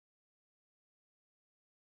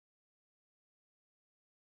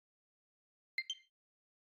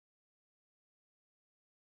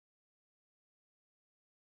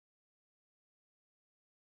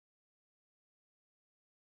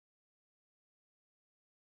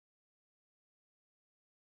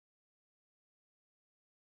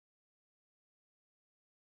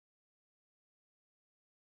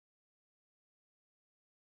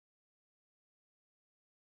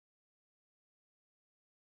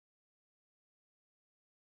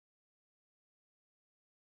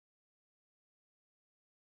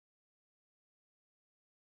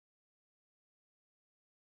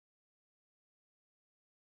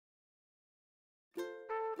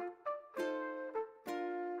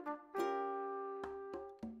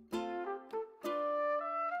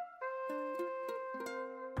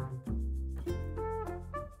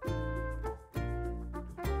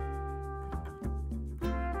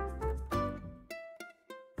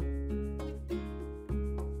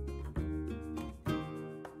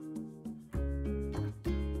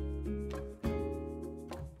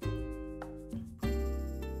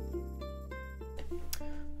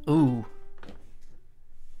Ooh.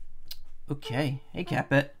 Okay. Hey,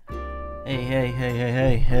 Capit.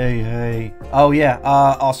 Hey. Oh, yeah.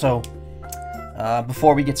 Also,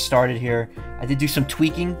 before we get started here, I did do some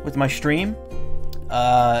tweaking with my stream.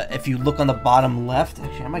 If you look on the bottom left,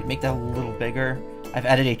 actually, I might make that a little bigger. I've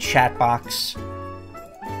added a chat box.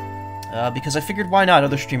 Because I figured why not?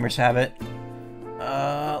 Other streamers have it.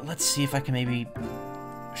 Let's see if I can maybe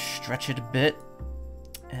stretch it a bit.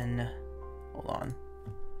 And, hold on.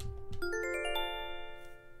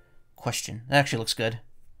 Question. That actually looks good.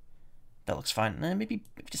 That looks fine. Maybe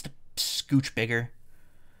just a scooch bigger.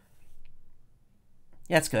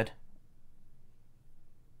 Yeah, it's good.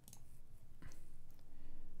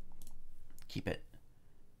 Keep it.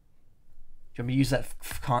 Do you want me to use that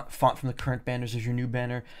font from the current banners as your new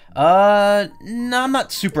banner? No, I'm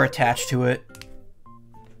not super attached to it.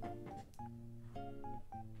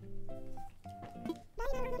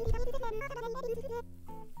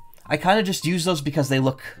 I kind of just use those because they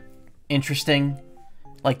look interesting.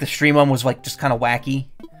 Like, the stream one was, like, just kind of wacky.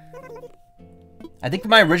 I think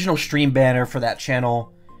my original stream banner for that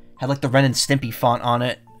channel had, like, the Ren and Stimpy font on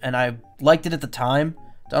it, and I liked it at the time.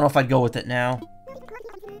 Don't know if I'd go with it now.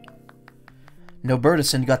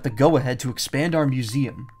 Nobertison got the go-ahead to expand our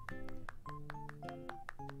museum.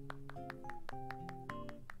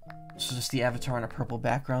 So just the avatar on a purple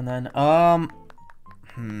background, then.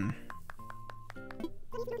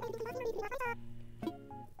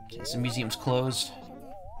 Okay, so the museum's closed.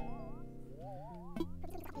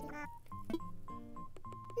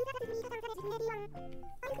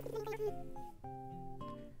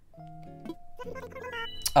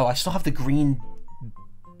 Oh, I still have the green,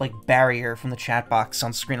 like, barrier from the chat box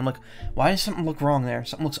on screen. I'm like, why does something look wrong there?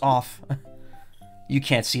 Something looks off. You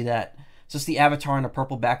can't see that. So it's the avatar on a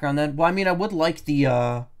purple background then? Well, I mean, I would like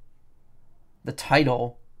the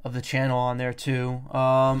title of the channel on there, too.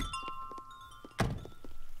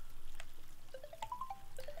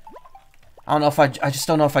 I don't know if I just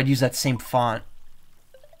don't know if I'd use that same font.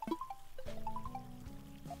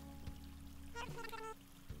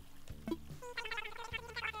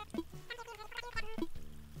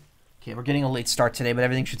 Okay, we're getting a late start today, but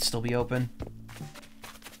everything should still be open.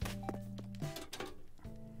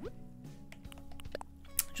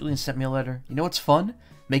 Julian sent me a letter. You know what's fun?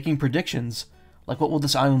 Making predictions. Like, what will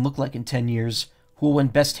this island look like in 10 years? Who will win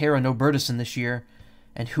Best Hair on Nobertison this year?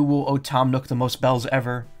 And who will owe Tom Nook the most bells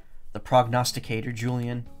ever? The prognosticator,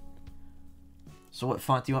 Julian. So what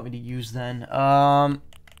font do you want me to use then? I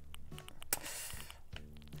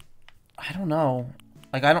don't know.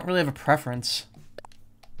 Like, I don't really have a preference.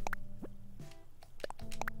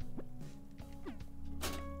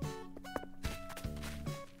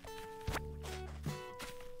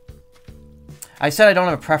 I said I don't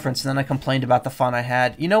have a preference, and then I complained about the font I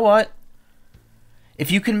had. You know what?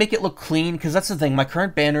 If you can make it look clean, because that's the thing, my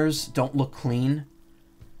current banners don't look clean.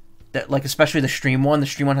 That, like, especially the stream one. The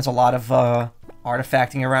stream one has a lot of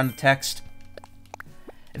artifacting around the text.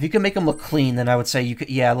 If you can make them look clean, then I would say you could.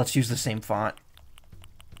 Yeah, let's use the same font.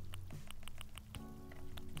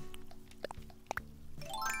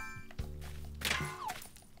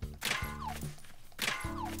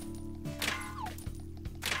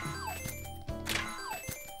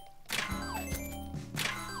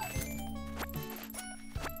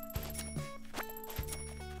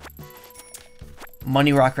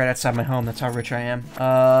 Money Rock right outside my home. That's how rich I am.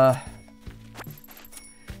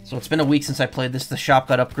 So it's been a week since I played this. The shop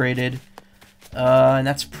got upgraded. And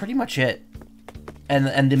that's pretty much it.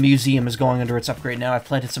 And the museum is going under its upgrade now. I've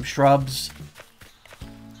planted some shrubs.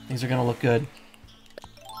 Things are going to look good.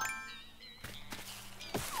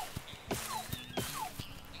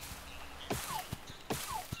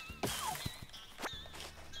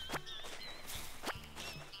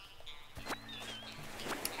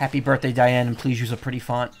 Happy birthday, Diane, and please use a pretty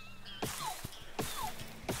font.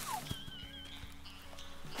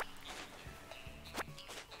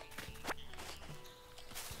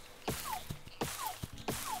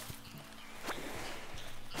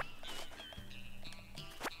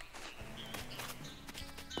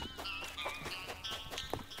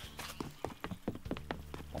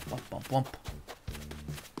 Bump, bump, bump.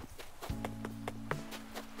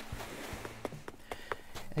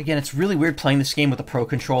 Again, it's really weird playing this game with a Pro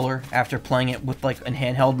Controller after playing it with, like, in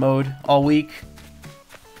handheld mode all week.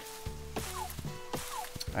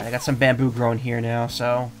 Alright, I got some bamboo growing here now,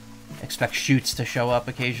 so expect shoots to show up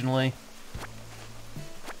occasionally.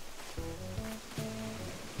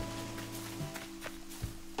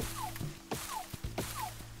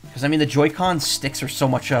 Because, I mean, the Joy-Con sticks are so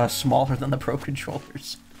much smaller than the Pro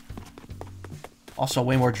Controllers. Also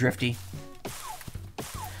way more drifty.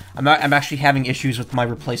 I'm actually having issues with my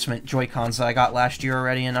replacement Joy-Cons that I got last year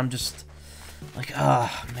already, and I'm just like,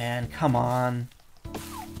 ah, man, come on.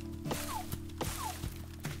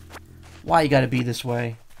 Why you gotta be this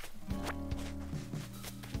way?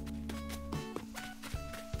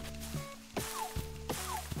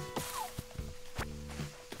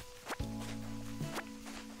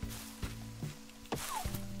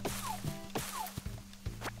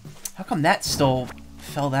 How come that still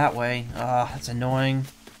fell that way? That's annoying.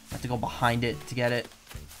 I have to go behind it to get it.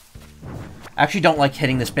 I actually don't like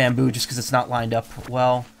hitting this bamboo just because it's not lined up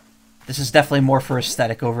well. This is definitely more for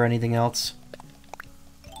aesthetic over anything else.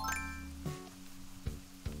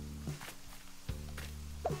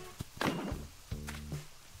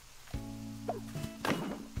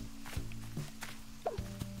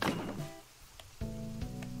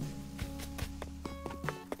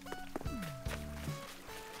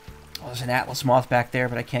 Oh, there's an Atlas moth back there,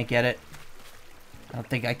 but I can't get it. I don't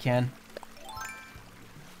think I can.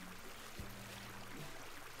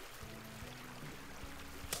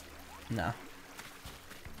 No.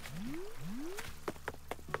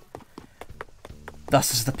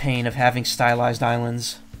 Thus is the pain of having stylized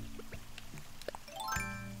islands.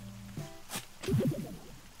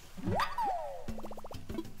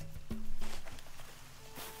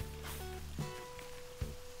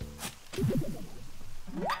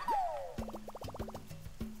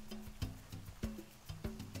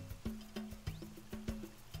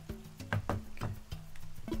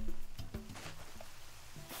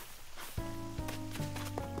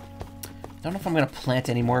 Don't know if I'm going to plant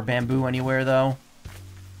any more bamboo anywhere, though.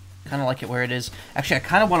 Kind of like it where it is. Actually, I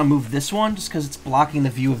kind of want to move this one, just because it's blocking the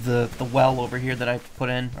view of the well over here that I put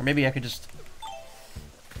in. Or maybe I could just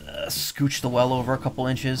scooch the well over a couple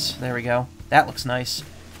inches. There we go. That looks nice.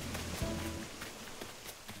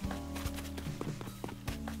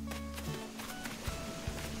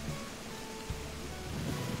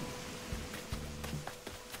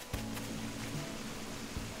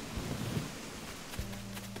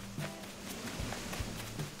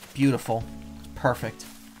 Beautiful. Perfect.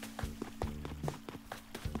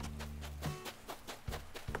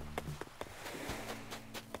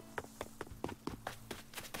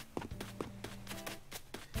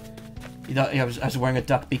 You know, I was wearing a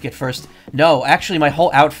duck beak at first. No, actually, my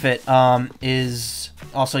whole outfit is...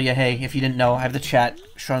 Also, yeah, hey, if you didn't know, I have the chat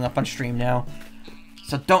showing up on stream now.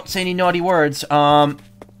 So don't say any naughty words. No,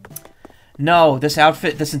 this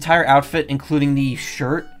outfit, this entire outfit, including the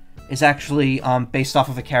shirt, is actually based off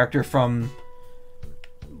of a character from...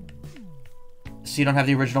 So you don't have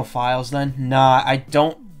the original files then? Nah, I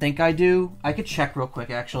don't think I do. I could check real quick,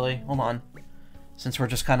 actually. Hold on. Since we're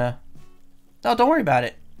just kind of... No, don't worry about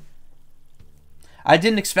it. I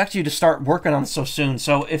didn't expect you to start working on it so soon.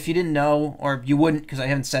 So if you didn't know, or you wouldn't, because I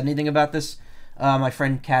haven't said anything about this, my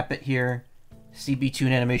friend Capit here, CB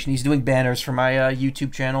Toon Animation, he's doing banners for my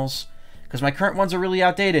YouTube channels. Because my current ones are really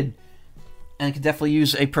outdated. And it could definitely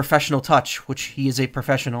use a professional touch, which he is a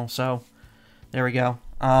professional, so there we go.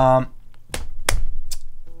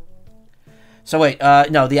 So wait,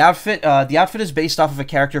 no, the outfit is based off of a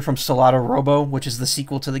character from Solado Robo, which is the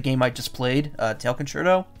sequel to the game I just played, Tail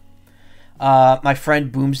Concerto. My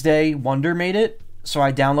friend Boomsday Wonder made it, so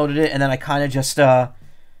I downloaded it, and then I kind of just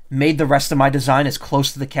made the rest of my design as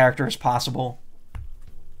close to the character as possible.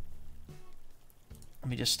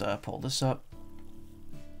 Let me just pull this up.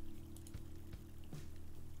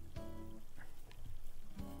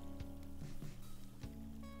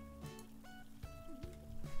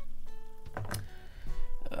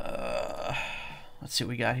 Let's see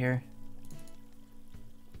what we got here.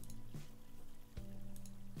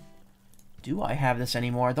 Do I have this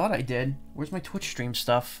anymore? I thought I did. Where's my Twitch stream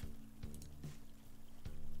stuff?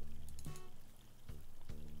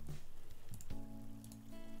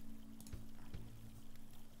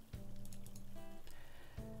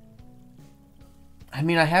 I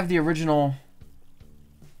mean, I have the original...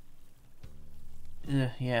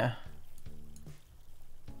 yeah.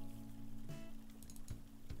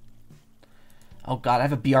 Oh god, I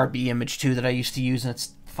have a BRB image too that I used to use and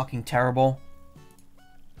it's fucking terrible.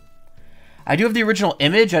 I do have the original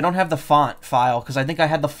image, I don't have the font file because I think I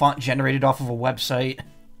had the font generated off of a website.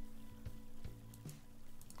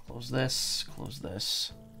 Close this, close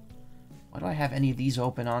this. Why do I have any of these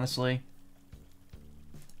open, honestly?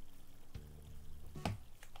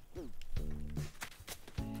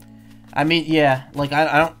 I mean, yeah, like,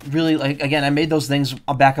 I don't really, like, again, I made those things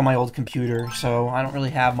back on my old computer, so I don't really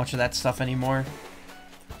have much of that stuff anymore.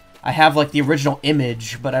 I have, like, the original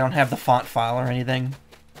image, but I don't have the font file or anything.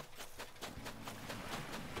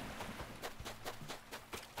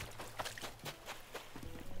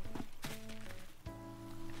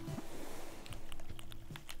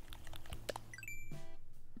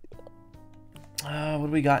 What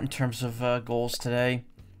do we got in terms of goals today?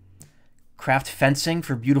 Craft fencing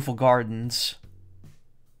for beautiful gardens.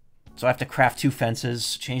 So I have to craft 2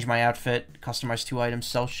 fences, change my outfit, customize 2 items,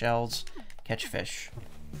 sell shells, catch fish.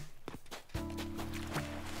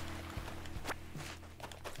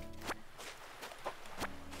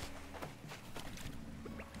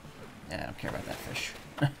 Yeah, I don't care about that fish.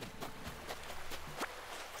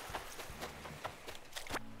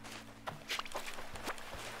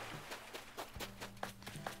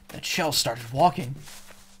 That shell started walking.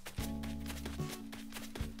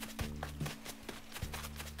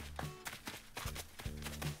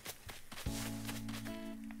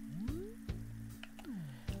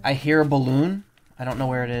 I hear a balloon. I don't know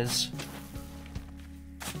where it is.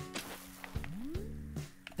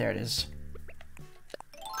 There it is.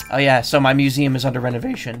 Oh yeah, so my museum is under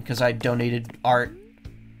renovation because I donated art.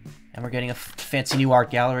 And we're getting a fancy new art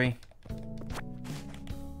gallery.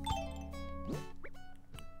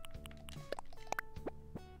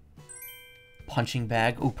 Punching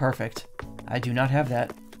bag. Ooh, perfect. I do not have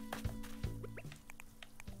that.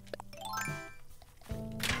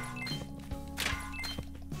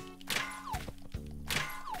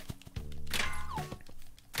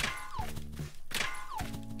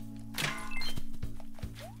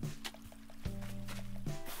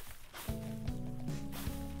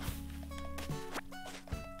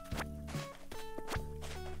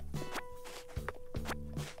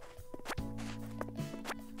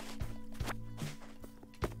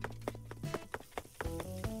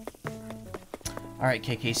 Alright,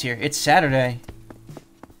 KK's here. It's Saturday.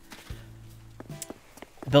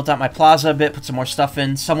 I built out my plaza a bit, put some more stuff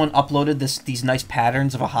in. Someone uploaded these nice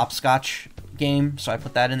patterns of a hopscotch game, so I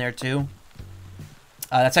put that in there too.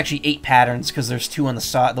 That's actually 8 patterns, because there's 2 on the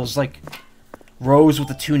side. Those, like, rows with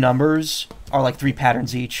the 2 numbers are, like, 3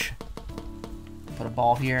 patterns each. Put a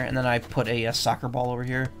ball here, and then I put a soccer ball over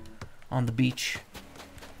here on the beach.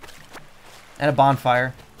 And a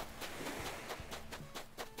bonfire.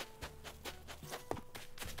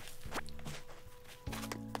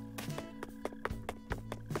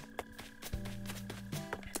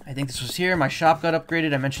 I think this was here. My shop got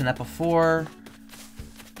upgraded. I mentioned that before.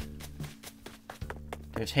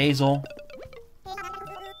 There's Hazel.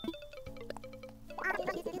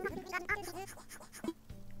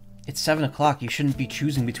 It's 7 o'clock. You shouldn't be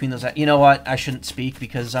choosing between those. You know what? I shouldn't speak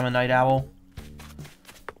because I'm a night owl.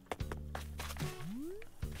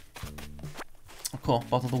 Oh, cool.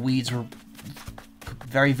 Both of the weeds were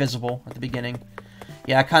very visible at the beginning.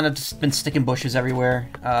 Yeah, I kind of just been sticking bushes everywhere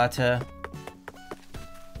to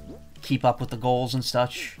keep up with the goals and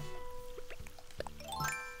such.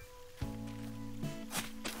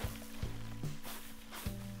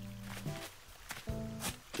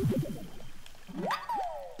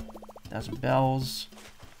 $1,000 bells.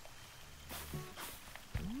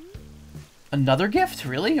 Another gift?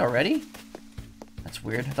 Really? Already? That's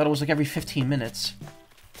weird. I thought it was like every 15 minutes.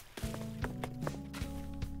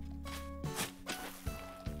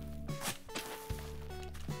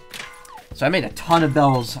 So I made a ton of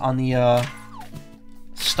bells on the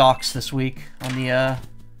stalks this week, on the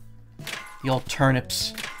old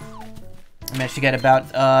turnips. I managed to get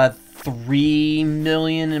about 3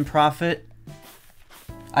 million in profit.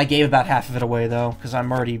 I gave about half of it away though, because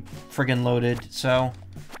I'm already friggin' loaded, so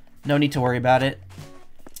no need to worry about it.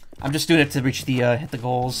 I'm just doing it to reach the hit the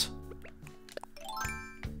goals.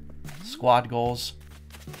 Squad goals.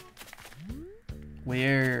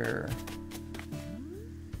 Where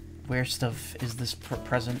stuff is this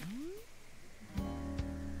present?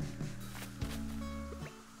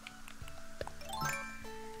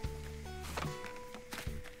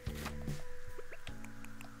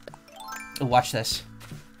 Oh, watch this.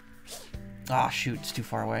 Ah, shoot, it's too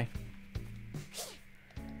far away.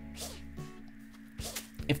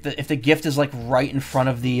 If the gift is like right in front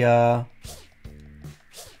of the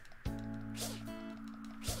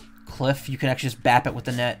cliff, you can actually just bap it with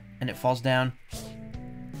the net and it falls down.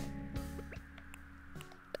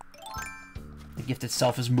 The gift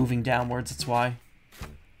itself is moving downwards, that's why.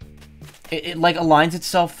 It like aligns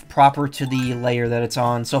itself proper to the layer that it's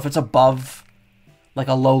on. So if it's above like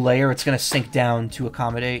a low layer, it's gonna sink down to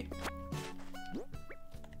accommodate.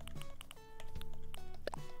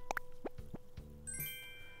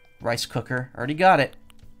 Rice cooker. Already got it.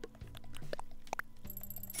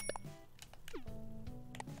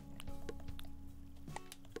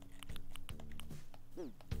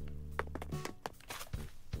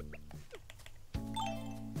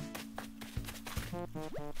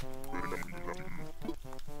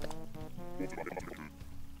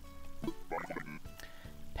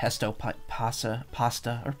 Pesto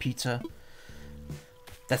pasta or pizza.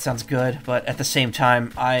 That sounds good, but at the same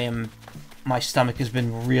time, my stomach has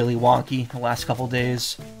been really wonky the last couple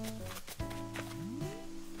days.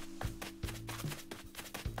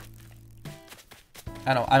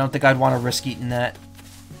 I don't think I'd want to risk eating that.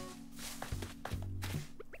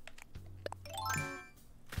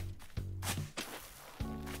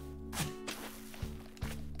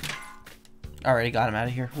 Alrighty, got him out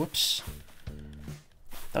of here. Whoops.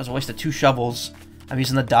 That was a waste of 2 shovels. I'm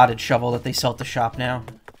using the dotted shovel that they sell at the shop now,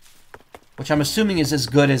 which I'm assuming is as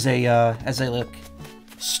good as a like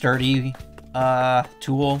sturdy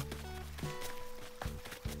tool.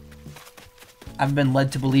 I haven't been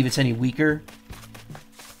led to believe it's any weaker.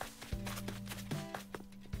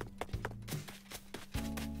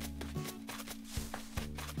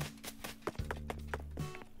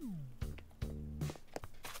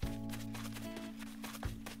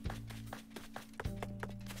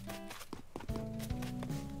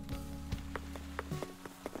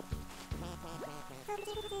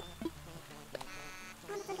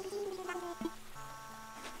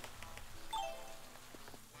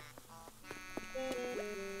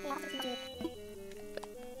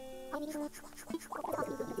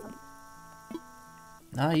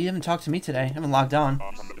 No, you haven't talked to me today. I haven't logged on.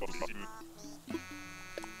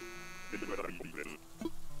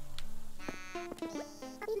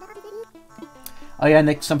 Oh yeah,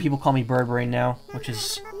 Nick, some people call me Bird Brain now, which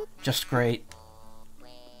is just great.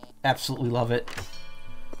 Absolutely love it.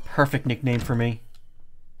 Perfect nickname for me.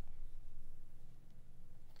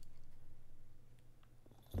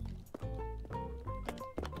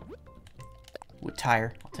 Wood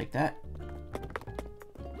tire, I'll take that.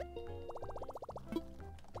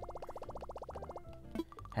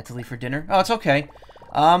 Had to leave for dinner. Oh, it's okay.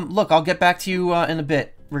 Look, I'll get back to you in a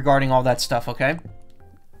bit regarding all that stuff, okay?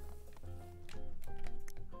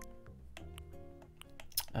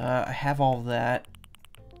 I have all that.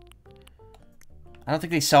 I don't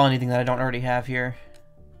think they sell anything that I don't already have here.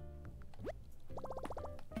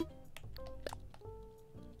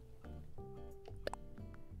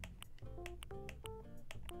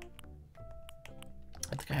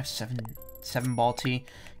 I think I have seven ball tea.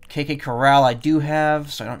 KK Corral I do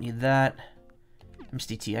have, so I don't need that.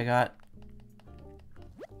 Misty tea I got.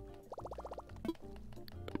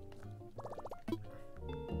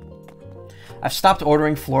 I've stopped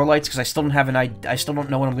ordering floor lights because I still don't have I still don't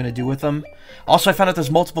know what I'm gonna do with them. Also, I found out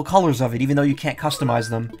there's multiple colors of it, even though you can't customize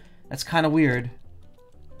them. That's kind of weird.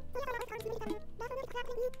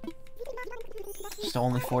 Still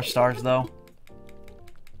only 4 stars though.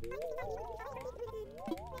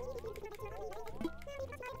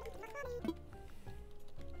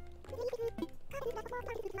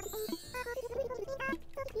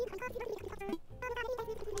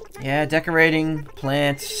 Yeah, decorating,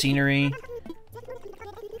 plants, scenery.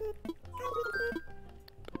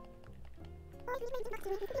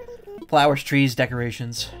 Flowers, trees,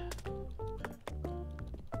 decorations.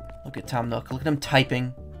 Look at Tom Nook. Look at him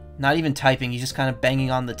typing. Not even typing, he's just kind of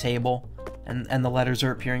banging on the table. And the letters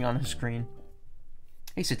are appearing on his screen.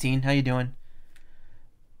 Hey Satine, how you doing?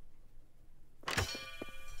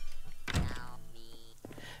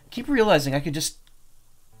 Keep realizing I could just...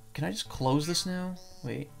 Can I just close this now?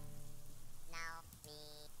 Wait.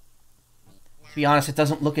 To be honest, it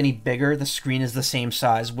doesn't look any bigger. The screen is the same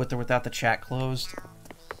size with or without the chat closed.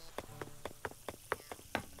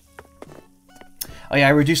 Oh yeah,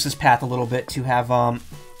 I reduced this path a little bit to have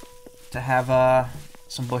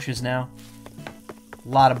some bushes now. A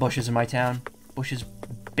lot of bushes in my town. Bushes,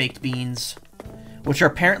 baked beans, which are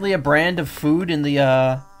apparently a brand of food in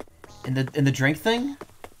the drink thing.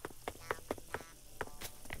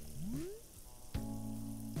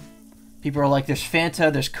 People are like, there's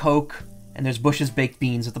Fanta, there's Coke, and there's Bush's baked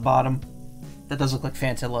beans at the bottom. That does look like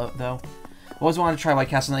Fanta, though. I always wanted to try White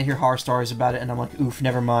Castle, and I hear horror stories about it, and I'm like, oof,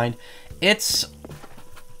 never mind. It's...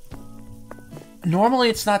 Normally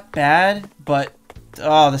it's not bad, but...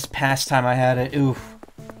 Oh, this past time I had it, oof.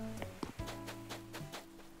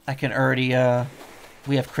 I can already,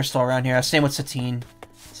 we have crystal around here. Same with Satine.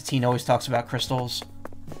 Satine always talks about crystals.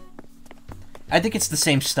 I think it's the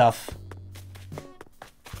same stuff.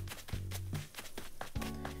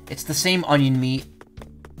 It's the same onion meat.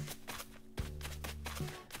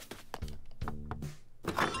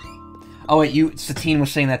 Oh wait, Satine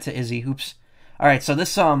was saying that to Izzy. Oops. Alright, so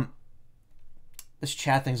this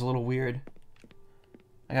chat thing's a little weird.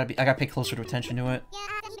 I gotta pay closer attention to it.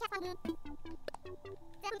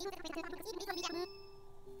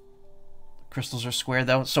 Crystals are square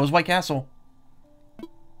though. So is White Castle.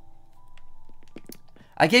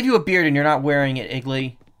 I gave you a beard and you're not wearing it,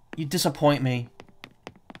 Iggly. You disappoint me.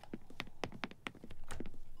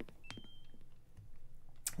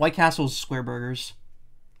 White Castle's square burgers.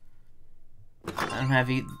 I don't have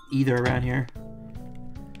either around here.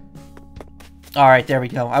 All right, there we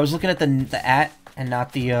go. I was looking at the at and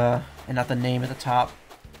not the name at the top.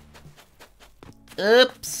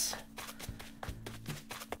 Oops.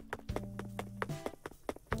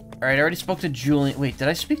 All right, I already spoke to Julian. Wait, did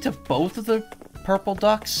I speak to both of the purple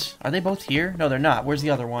ducks? Are they both here? No, they're not. Where's the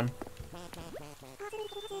other one?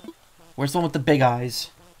 Where's the one with the big eyes?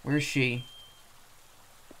 Where is she?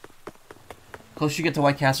 Closer you get to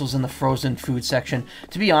White Castle's in the frozen food section.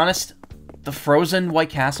 To be honest, the frozen White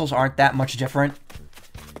Castles aren't that much different.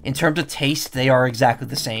 In terms of taste, they are exactly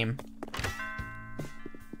the same.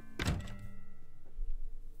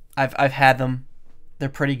 I've had them. They're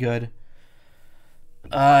pretty good.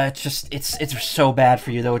 It's so bad for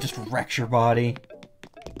you though. It just wrecks your body.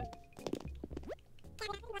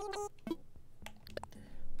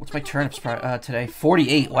 What's my turnips today?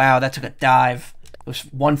 48. Wow, that took a dive. It was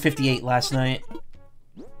 158 last night.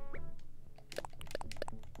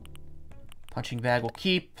 Punching bag we'll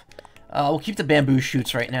keep. We'll keep the bamboo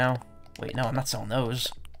shoots right now. Wait, no, I'm not selling those.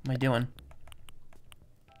 What am I doing?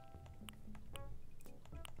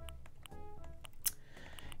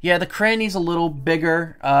 Yeah, the cranny's a little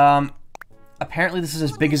bigger. Apparently this is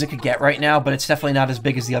as big as it could get right now, but it's definitely not as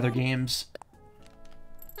big as the other games.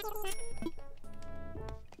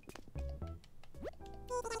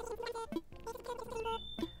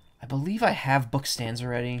 I believe I have book stands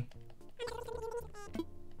already.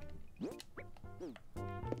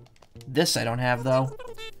 This I don't have, though.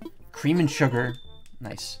 Cream and sugar.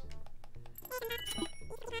 Nice.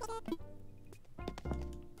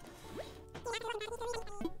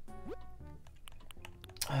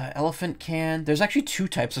 Elephant can. There's actually two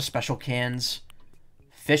types of special cans.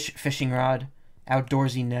 Fishing rod,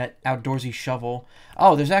 outdoorsy net, outdoorsy shovel.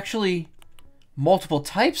 Oh, there's actually multiple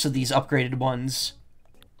types of these upgraded ones.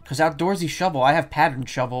 Because outdoorsy shovel, I have patterned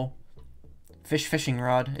shovel. Fishing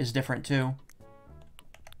rod is different too.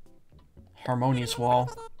 Harmonious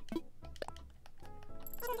wall.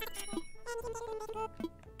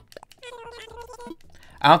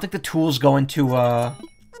 I don't think the tools go into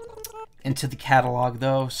the catalog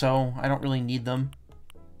though, so I don't really need them.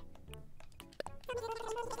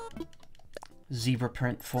 Zebra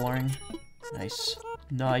print flooring. Nice.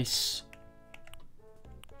 Nice.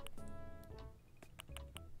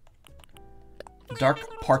 Dark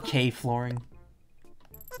parquet flooring.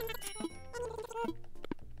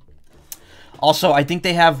 Also, I think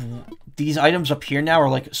they have these items up here now are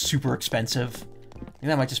like super expensive. I think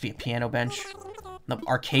that might just be a piano bench. The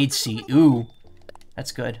arcade seat. Ooh.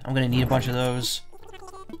 That's good. I'm gonna need a bunch of those.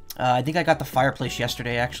 I think I got the fireplace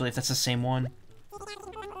yesterday, actually, if that's the same one.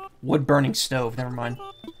 Wood-burning stove. Never mind.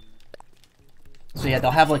 So yeah,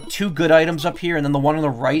 they'll have like two good items up here, and then the one on the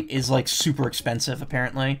right is like super expensive,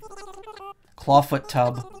 apparently. Clawfoot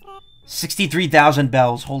tub. 63,000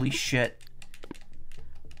 bells. Holy shit.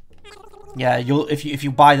 Yeah, if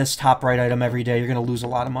you buy this top right item every day, you're gonna lose a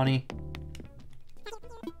lot of money.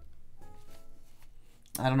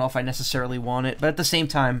 I don't know if I necessarily want it, but at the same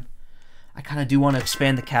time, I kind of do want to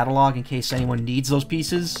expand the catalog in case anyone needs those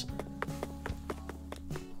pieces.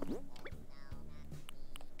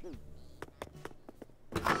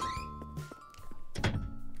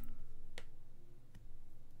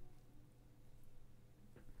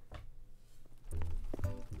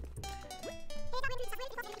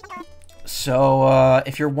 So,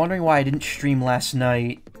 if you're wondering why I didn't stream last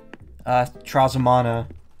night, Trials of Mana,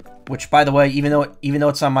 which, by the way, even though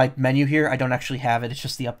it's on my menu here, I don't actually have it. It's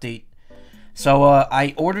just the update. So,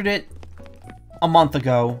 I ordered it a month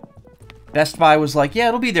ago. Best Buy was like, yeah,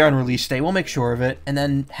 it'll be there on release day. We'll make sure of it. And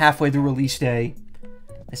then halfway through release day,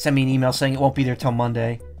 they sent me an email saying it won't be there till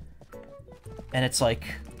Monday. And it's like,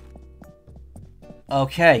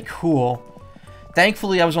 okay, cool.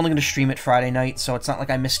 Thankfully, I was only going to stream it Friday night, so it's not like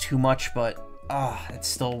I missed too much, but it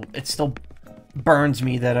still burns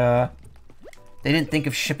me that they didn't think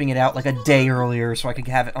of shipping it out like a day earlier so I could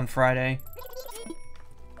have it on Friday.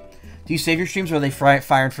 Do you save your streams or are they fire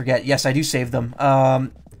and forget? Yes, I do save them. I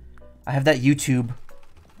have that YouTube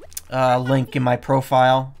link in my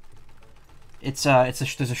profile. There's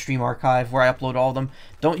a stream archive where I upload all of them.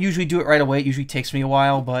 Don't usually do it right away. It usually takes me a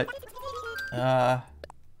while, but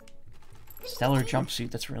Stellar jumpsuit,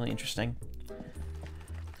 that's really interesting.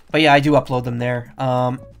 But yeah, I do upload them there.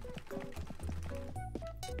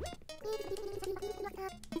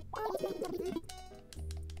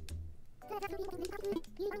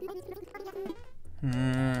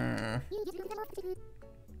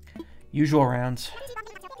 Usual rounds.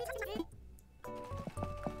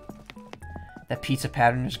 That pizza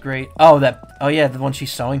pattern is great. Oh, oh yeah, the one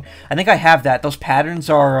she's sewing. I think I have that. Those patterns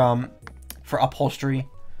are for upholstery.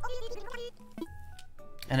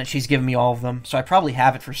 And then she's giving me all of them. So I probably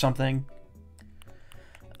have it for something.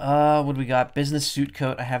 What do we got? Business suit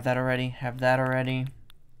coat. I have that already. Have that already.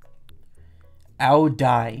 Ow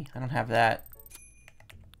dye. I don't have that.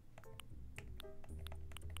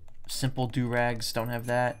 Simple do-rags. Don't have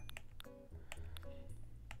that.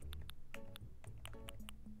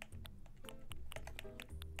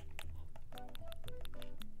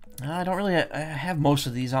 I don't really... I have most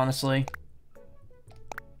of these, honestly.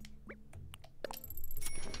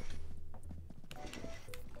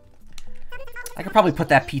 I could probably put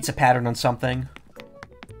that pizza pattern on something.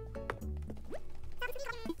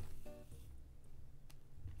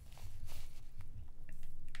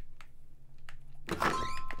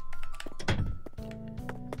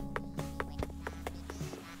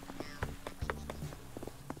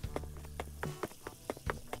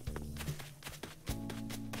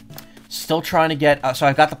 Still trying to get... so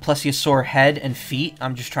I've got the plesiosaur head and feet.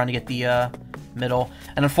 I'm just trying to get the middle.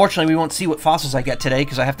 And unfortunately, we won't see what fossils I get today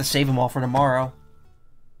because I have to save them all for tomorrow.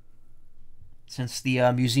 Since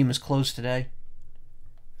the museum is closed today.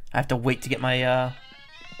 I have to wait to get my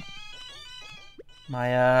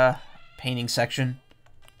painting section.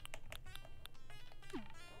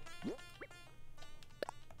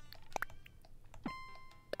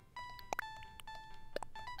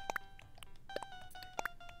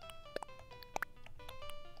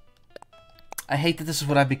 I hate that this is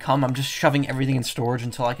what I've become. I'm just shoving everything in storage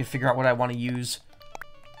until I can figure out what I want to use.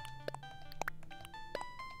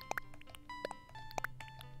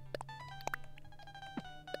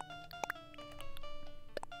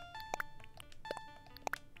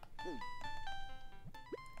 I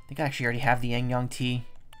think I actually already have the Yang Yang tea.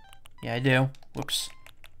 Yeah, I do. Whoops.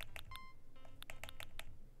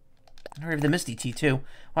 I already have the Misty tea, too.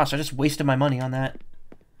 Wow, so I just wasted my money on that.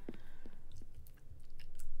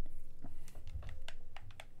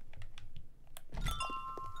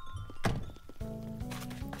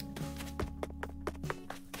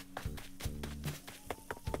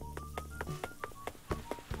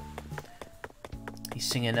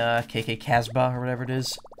 Singing KK Casbah or whatever it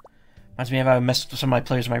is. Reminds me of how I messed with some of my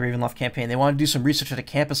players in my Ravenloft campaign. They wanted to do some research at a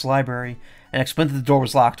campus library and explained that the door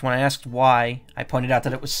was locked. When I asked why, I pointed out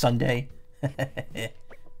that it was Sunday. That's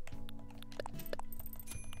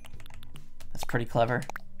pretty clever.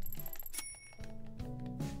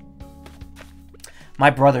 My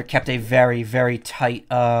brother kept a very, very tight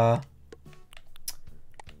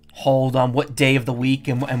hold on what day of the week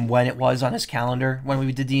and when it was on his calendar when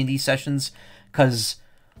we did D&D sessions, because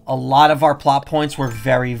a lot of our plot points were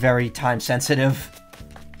very, very time sensitive.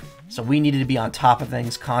 So we needed to be on top of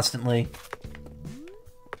things constantly.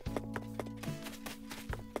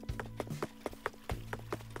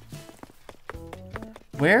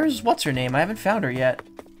 Where's what's-her-name? I haven't found her yet.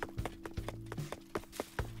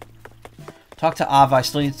 Talk to Ava. I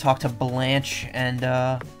still need to talk to Blanche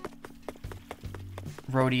and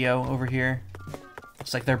Rodeo over here.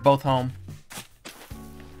 Looks like they're both home.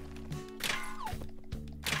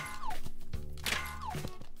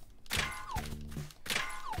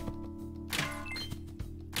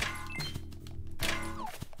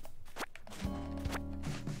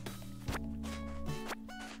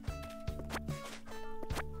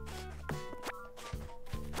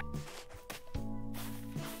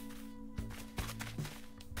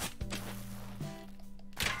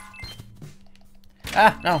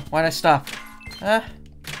 Ah, no, why'd I stop? Ah.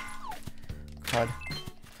 crud.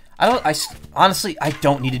 Honestly, I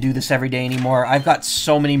don't need to do this every day anymore. I've got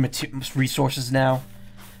so many resources now.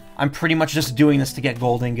 I'm pretty much just doing this to get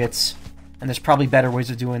gold ingots. And there's probably better ways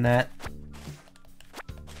of doing that.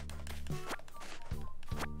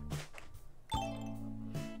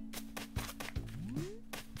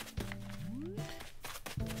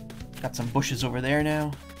 Got some bushes over there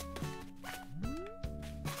now.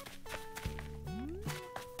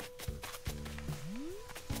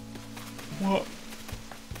 What?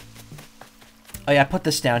 Oh yeah, I put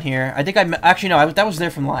this down here. I think actually no, that was there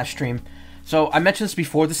from the last stream. So I mentioned this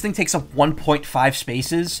before. This thing takes up 1.5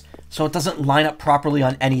 spaces, so it doesn't line up properly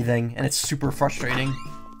on anything, and it's super frustrating.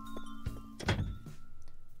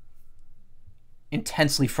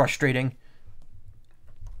 Intensely frustrating.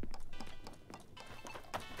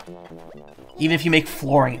 Even if you make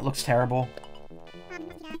flooring, it looks terrible.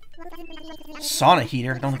 Sauna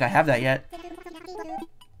heater. I don't think I have that yet.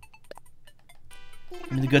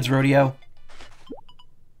 Give me the goods, Rodeo.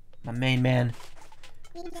 My main man.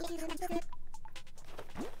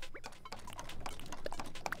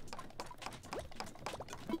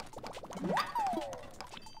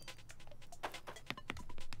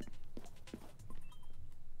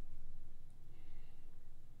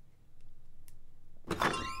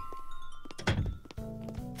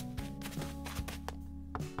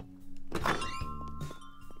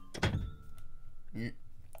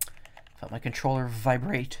 My controller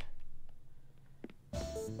vibrate.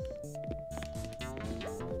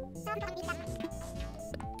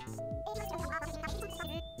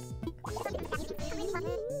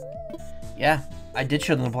 Yeah, I did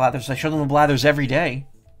show them the blathers. I show them the blathers every day.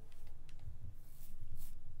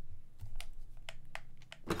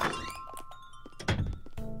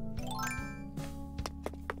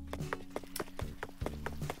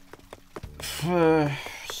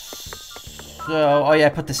 So, oh yeah, I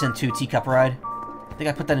put this in too, Teacup Ride. I think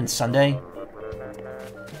I put that in Sunday.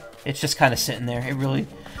 It's just kind of sitting there. It really...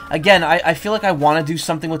 Again, I feel like I want to do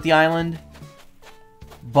something with the island,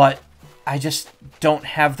 but I just don't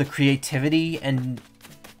have the creativity and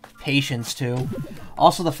patience to.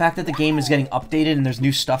 Also, the fact that the game is getting updated and there's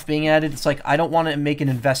new stuff being added, it's like, I don't want to make an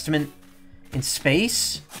investment in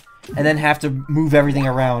space and then have to move everything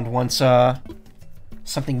around once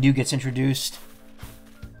something new gets introduced.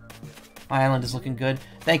 My island is looking good.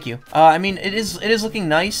 Thank you. I mean, it is looking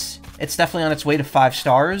nice. It's definitely on its way to 5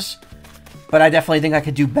 stars, but I definitely think I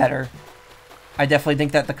could do better. I definitely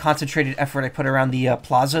think that the concentrated effort I put around the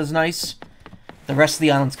plaza is nice. The rest of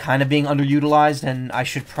the island's kind of being underutilized, and I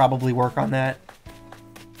should probably work on that.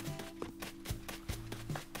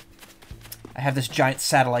 I have this giant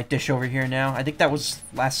satellite dish over here now. I think that was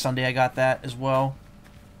last Sunday I got that as well.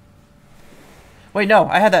 Wait, no,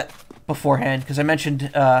 I had that beforehand, because I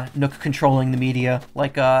mentioned Nook controlling the media,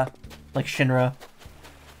 like Shinra.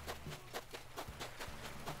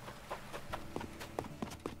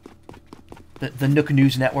 The Nook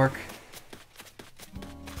News Network.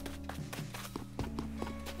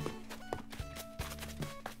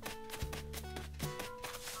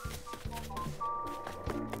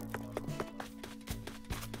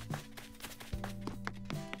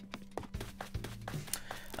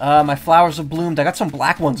 My flowers have bloomed. I got some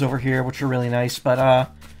black ones over here, which are really nice, but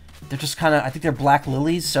they're just kind of... I think they're black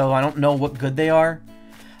lilies, so I don't know what good they are.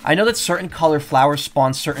 I know that certain color flowers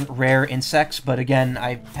spawn certain rare insects, but again,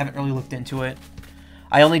 I haven't really looked into it.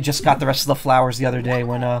 I only just got the rest of the flowers the other day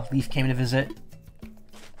when Leaf came to visit.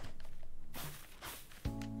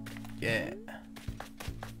 Yeah.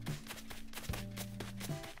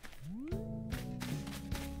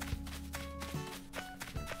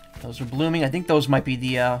 Those are blooming. I think those might be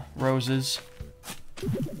the roses.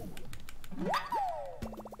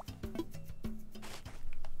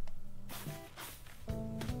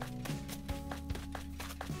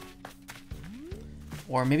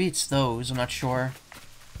 Or maybe it's those, I'm not sure.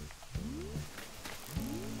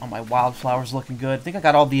 Oh, my wildflower's looking good. I think I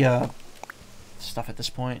got all the stuff at this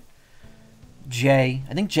point. Jay.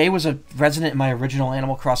 I think Jay was a resident in my original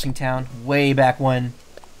Animal Crossing town way back when.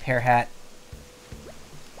 Pear hat.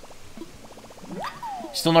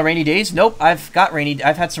 Still no rainy days? Nope, I've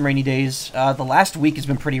had some rainy days. The last week has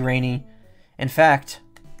been pretty rainy. In fact,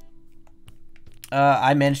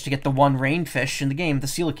 I managed to get the one rainfish in the game, the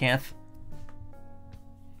coelacanth.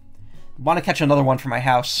 Want to catch another one for my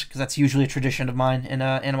house, because that's usually a tradition of mine in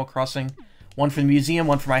Animal Crossing. One for the museum,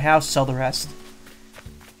 one for my house, sell the rest.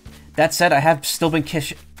 That said, I have still been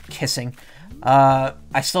kissing.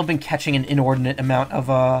 I've still been catching an inordinate amount of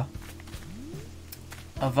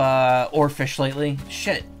oarfish lately.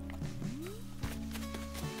 Shit.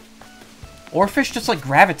 Oarfish just, like,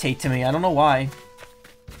 gravitate to me. I don't know why.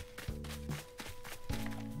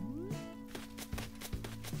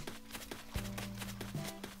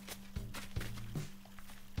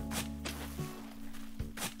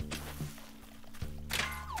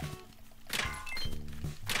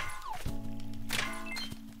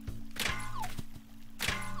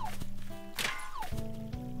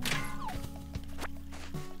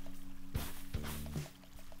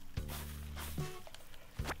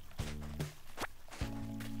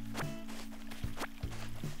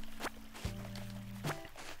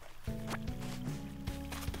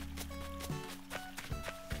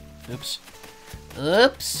 Oops.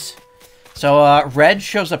 Oops. So, Red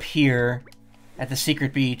shows up here at the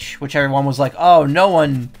secret beach, which everyone was like, oh, no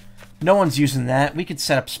one's using that. We could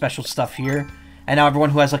set up special stuff here. And now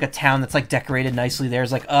everyone who has, like, a town that's, like, decorated nicely there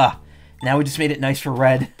is like, now we just made it nice for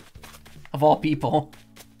Red. Of all people.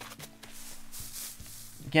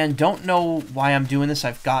 Again, don't know why I'm doing this.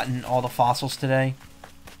 I've gotten all the fossils today.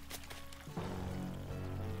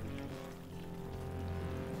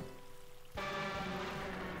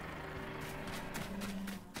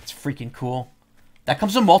 Freaking cool. That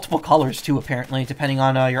comes in multiple colors too, apparently, depending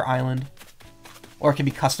on your island. Or it can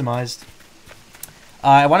be customized.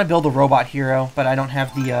 I want to build a robot hero, but I don't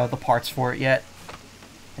have the parts for it yet.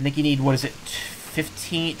 I think you need, what is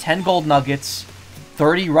it, 10 gold nuggets,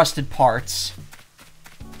 30 rusted parts,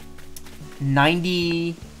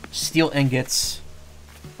 90 steel ingots,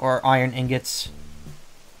 Or iron ingots.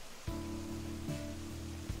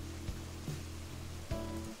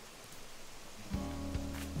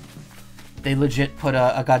 They legit put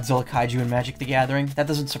a Godzilla Kaiju in Magic the Gathering. That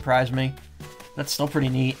doesn't surprise me. That's still pretty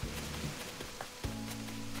neat.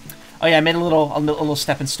 Oh yeah, I made a little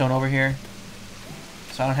stepping stone over here.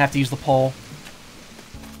 So I don't have to use the pole.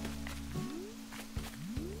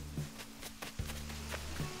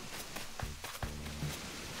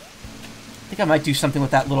 I think I might do something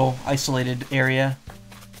with that little isolated area.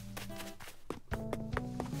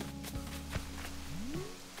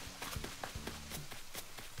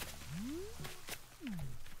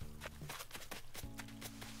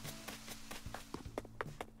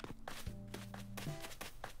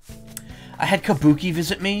 I had Kabuki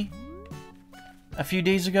visit me a few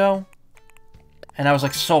days ago, and I was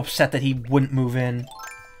like so upset that he wouldn't move in.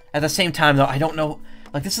 At the same time though, I don't know,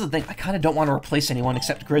 like this is the thing, I kind of don't want to replace anyone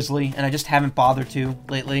except Grizzly, and I just haven't bothered to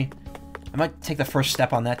lately. I might take the first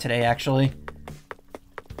step on that today actually.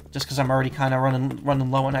 Just because I'm already kind of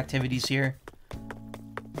running low on activities here.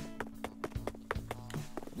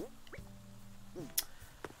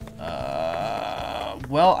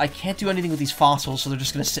 Well, I can't do anything with these fossils, so they're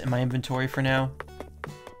just going to sit in my inventory for now.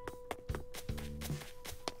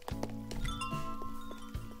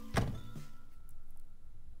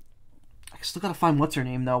 I still gotta find what's her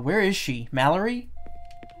name, though. Where is she? Mallory?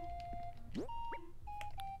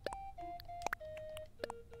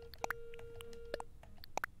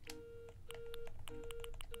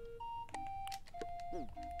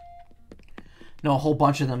 No, a whole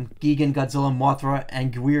bunch of them. Gigan, Godzilla, Mothra,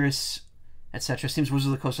 Anguirus, etc. Seems Wizards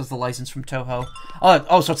of the Coast has the license from Toho.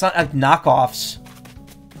 Oh, so it's not like knockoffs.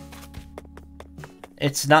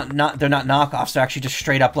 It's not they're not knockoffs. They're actually just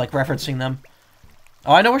straight up like referencing them.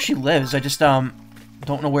 Oh, I know where she lives. I just don't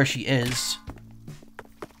know where she is.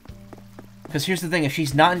 Because here's the thing: if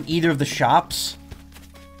she's not in either of the shops,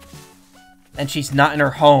 and she's not in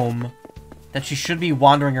her home, then she should be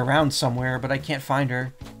wandering around somewhere. But I can't find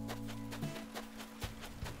her.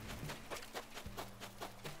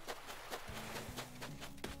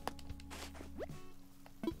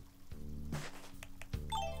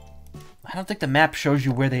 I don't think the map shows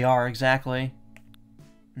you where they are exactly.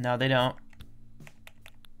 No, they don't.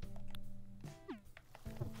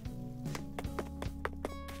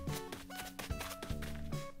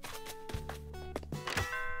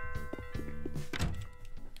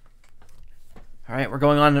 All right, we're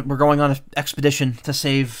going on an expedition to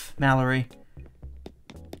save Mallory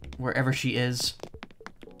wherever she is.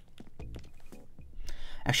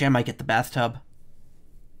 Actually, I might get the bathtub.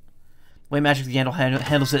 The way Magic the Gathering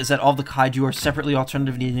handles it is that all the kaiju are separately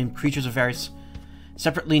alternatively named creatures of various...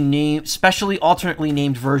 specially alternately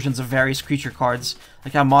named versions of various creature cards.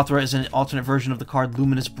 Like how Mothra is an alternate version of the card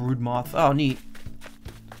Luminous Broodmoth. Oh, neat.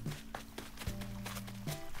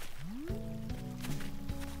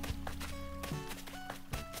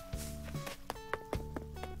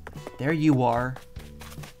 There you are.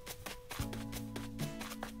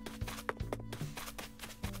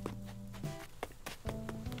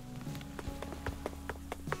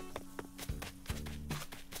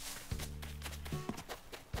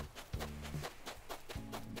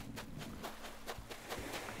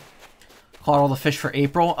 Caught all the fish for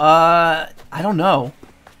April? I don't know.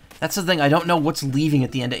 That's the thing, I don't know what's leaving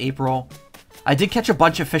at the end of April. I did catch a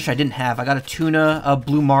bunch of fish I didn't have. I got a tuna, a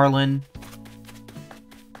blue marlin.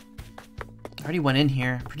 I already went in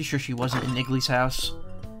here. Pretty sure she wasn't in Iggly's house.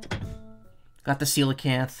 Got the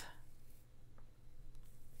coelacanth.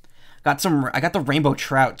 I got the rainbow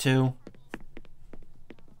trout, too.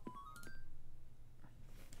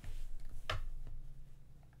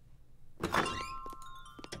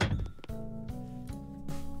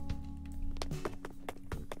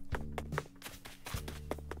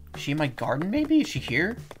 Is she in my garden, maybe? Is she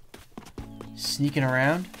here? Sneaking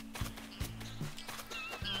around?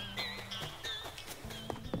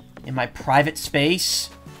 In my private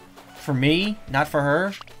space? For me, not for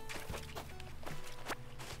her?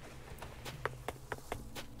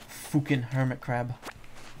 Fucking hermit crab.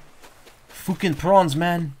 Fucking prawns,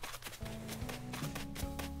 man.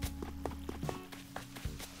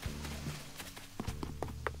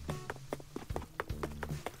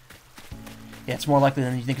 Yeah, it's more likely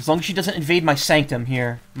than you think. As long as she doesn't invade my sanctum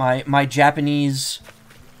here. My Japanese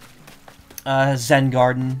Zen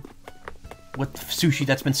garden with sushi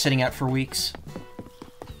that's been sitting out for weeks.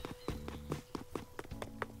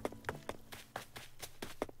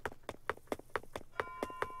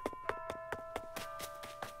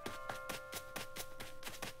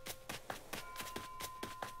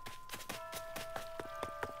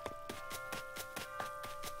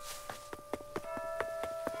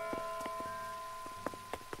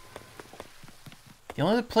 The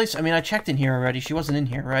only other place... I mean, I checked in here already. She wasn't in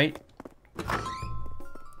here, right?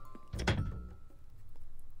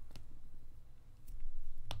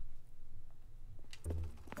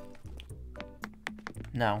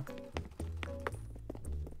 No.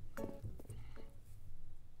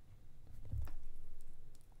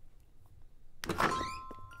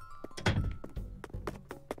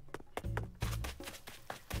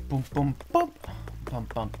 Boom, boom, boom.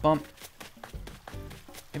 Bump, bump, bump.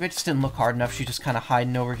 Maybe I just didn't look hard enough. She's just kind of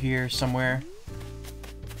hiding over here somewhere.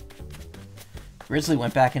 Grizzly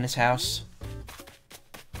went back in his house.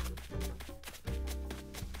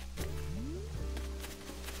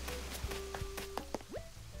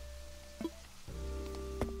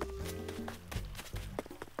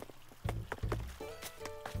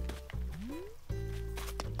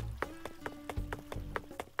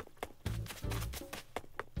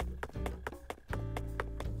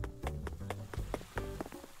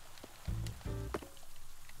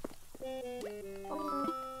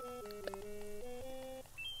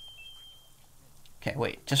 Okay,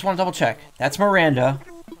 wait. Just want to double check. That's Miranda.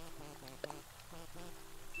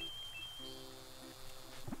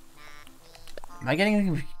 Am I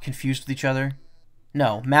getting confused with each other?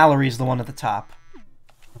 No, Mallory's the one at the top.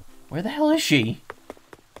 Where the hell is she?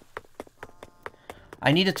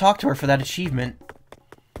 I need to talk to her for that achievement.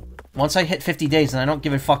 Once I hit 50 days, and I don't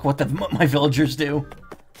give a fuck what my villagers do.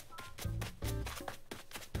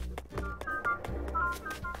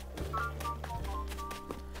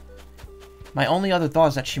 My only other thought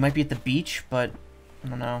is that she might be at the beach, but I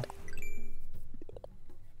don't know.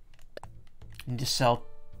 I need to sell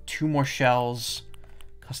 2 more shells,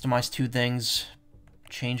 customize 2 things,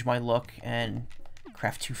 change my look, and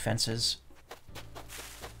craft 2 fences.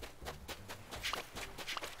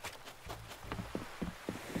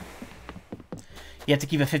 You have to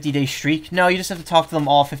keep a 50-day streak? No, you just have to talk to them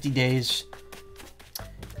all 50 days.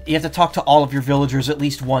 You have to talk to all of your villagers at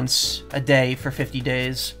least once a day for 50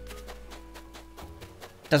 days.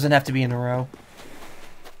 Doesn't have to be in a row.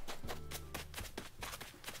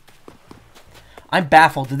 I'm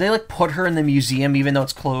baffled. Did they, like, put her in the museum even though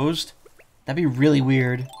it's closed? That'd be really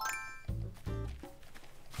weird.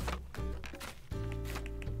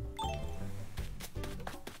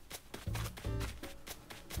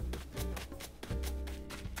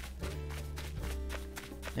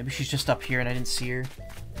 Maybe she's just up here and I didn't see her.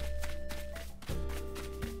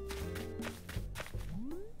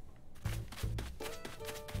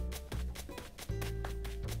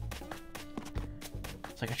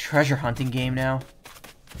 It's like a treasure hunting game now.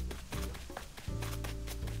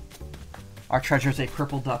 Our treasure is a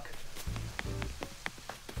purple duck.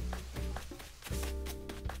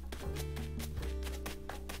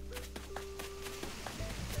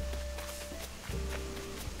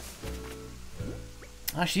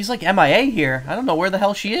 Oh, she's like MIA here. I don't know where the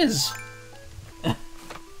hell she is.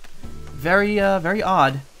 Very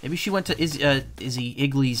odd. Maybe she went to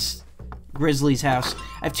Grizzly's house.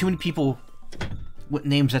 I have too many people with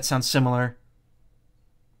names that sound similar.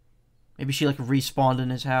 Maybe she, like, respawned in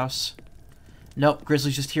his house. Nope,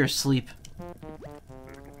 Grizzly's just here asleep.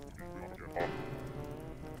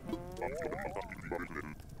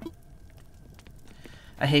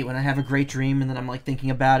 I hate when I have a great dream and then I'm, like, thinking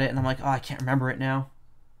about it and I'm like, oh, I can't remember it now.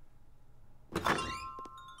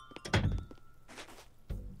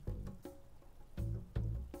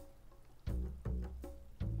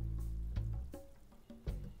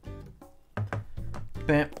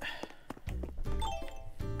 Bam.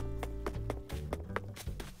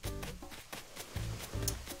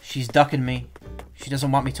 She's ducking me. She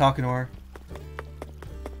doesn't want me talking to her.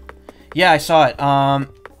 Yeah, I saw it.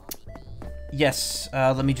 Yes,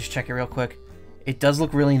 let me just check it real quick. It does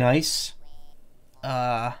look really nice.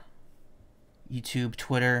 YouTube,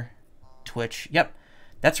 Twitter, Twitch. Yep,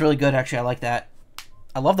 that's really good, actually. I like that.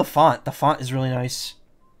 I love the font. The font is really nice.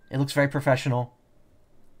 It looks very professional.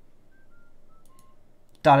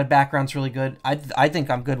 Dotted background's really good. I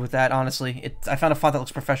think I'm good with that, honestly. I found a font that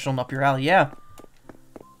looks professional and up your alley. Yeah.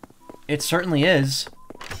 It certainly is.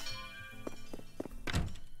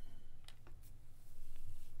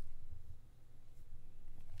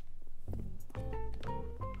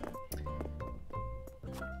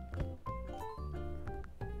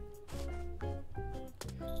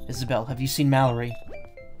 Isabel, have you seen Mallory?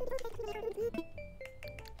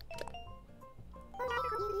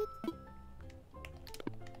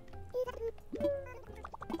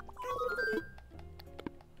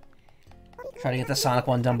 Try to get the Sonic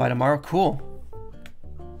one done by tomorrow. Cool.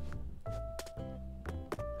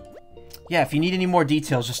 Yeah, if you need any more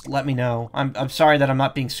details, just let me know. I'm sorry that I'm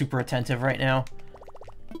not being super attentive right now.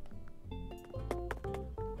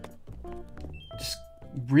 Just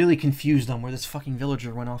really confused on where this fucking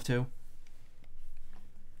villager went off to.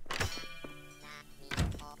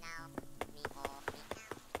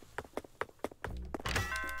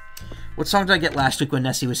 What song did I get last week when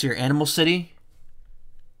Nessie was here? Animal City?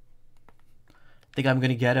 I think I'm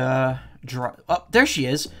gonna get a... Oh, there she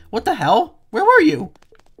is. What the hell? Where were you?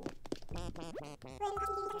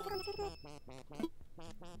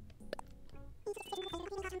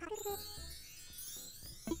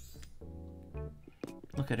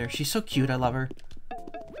 Look at her. She's so cute. I love her.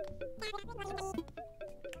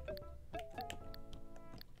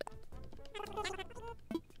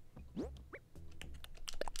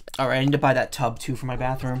 Alright, I need to buy that tub, too, for my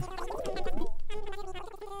bathroom.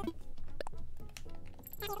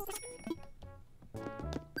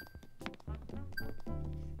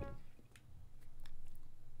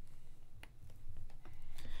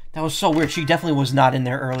 That was so weird. She definitely was not in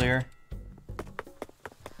there earlier.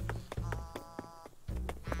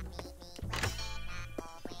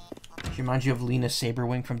 She reminds you of Lena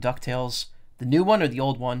Saberwing from DuckTales. The new one or the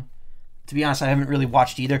old one? To be honest, I haven't really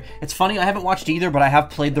watched either. It's funny, I haven't watched either, but I have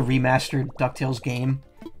played the remastered DuckTales game,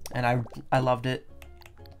 and I loved it.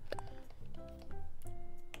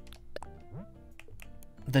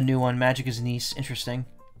 The new one, Magic is Niece. Interesting.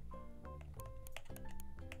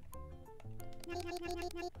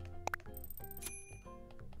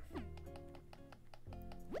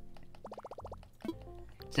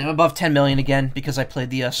 So I'm above 10 million again because I played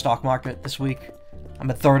the stock market this week. I'm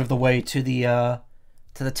a third of the way to the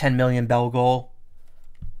 10 million bell goal.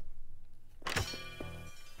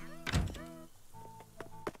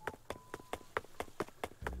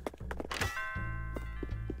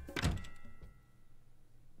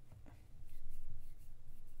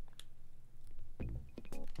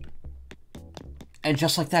 And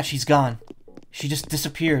just like that, she's gone. She just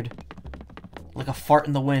disappeared. Like a fart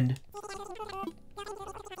in the wind.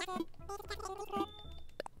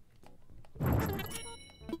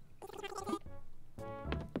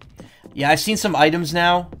 Yeah, I've seen some items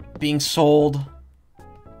now being sold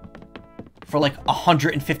for like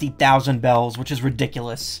 150,000 bells, which is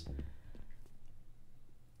ridiculous.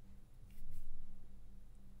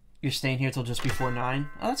 You're staying here till just before 9?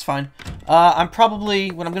 Oh, that's fine. I'm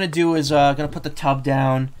probably... What I'm going to do is going to put the tub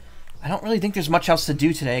down. I don't really think there's much else to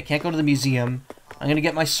do today. I can't go to the museum. I'm going to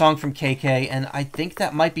get my song from KK, and I think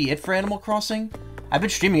that might be it for Animal Crossing. I've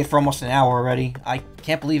been streaming it for almost an hour already. I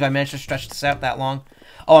can't believe I managed to stretch this out that long.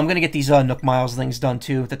 Oh, I'm going to get these Nook Miles things done,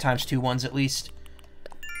 too. The ×2 ones, at least.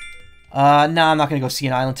 No, I'm not going to go see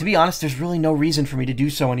an island. To be honest, there's really no reason for me to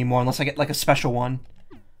do so anymore, unless I get, like, a special one.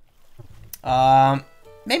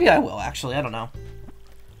 Maybe I will, actually. I don't know.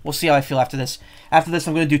 We'll see how I feel after this. After this,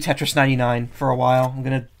 I'm going to do Tetris 99 for a while. I'm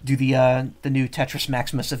going to do the new Tetris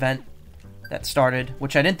Maximus event that started,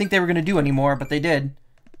 which I didn't think they were going to do anymore, but they did.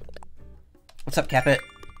 What's up, Capit?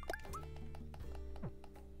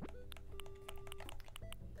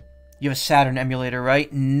 You have a Saturn emulator,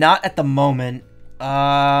 right? Not at the moment.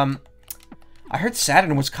 I heard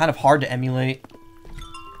Saturn was kind of hard to emulate.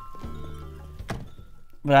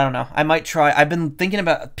 But I don't know. I might try. I've been thinking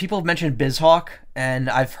about... People have mentioned BizHawk, and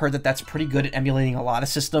I've heard that that's pretty good at emulating a lot of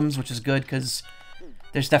systems, which is good, because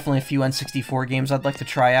there's definitely a few N64 games I'd like to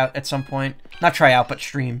try out at some point. Not try out, but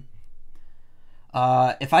stream.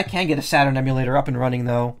 If I can get a Saturn emulator up and running,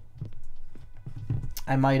 though,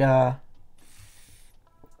 I might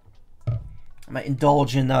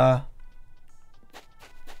indulge in,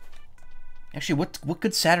 Actually, what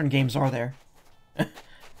good Saturn games are there?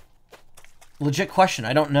 Legit question,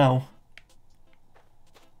 I don't know.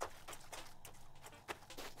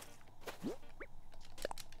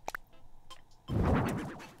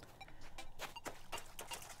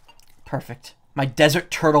 Perfect. My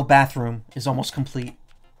desert turtle bathroom is almost complete.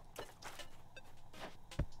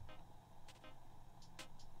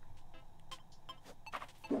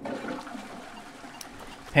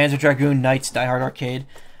 Panzer Dragoon Knights Die Hard Arcade.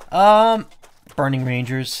 Burning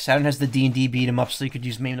Rangers. Saturn has the D&D beat 'em up, so you could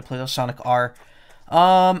use MAME to play those Sonic R.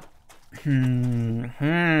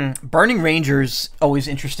 Burning Rangers always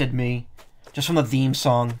interested me, just from the theme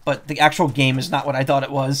song, but the actual game is not what I thought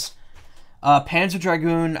it was. Panzer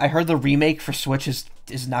Dragoon, I heard the remake for Switch is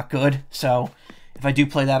not good, so if I do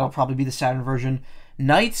play that, it'll probably be the Saturn version.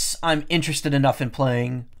 Knights, I'm interested enough in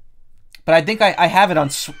playing, but I think I have it on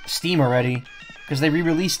Steam already, because they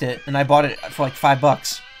re-released it, and I bought it for like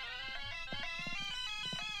 $5.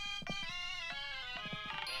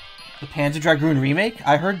 The Panzer Dragoon remake?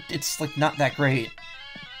 I heard it's, like, not that great.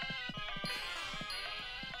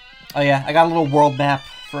 Oh yeah, I got a little world map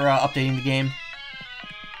for updating the game.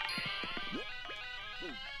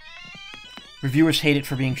 Reviewers hate it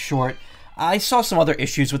for being short. I saw some other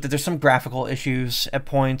issues with it. There's some graphical issues at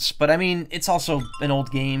points, but I mean, it's also an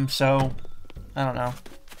old game, so I don't know.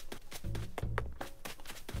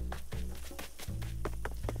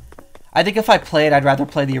 I think if I play it, I'd rather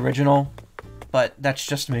play the original, but that's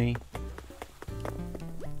just me.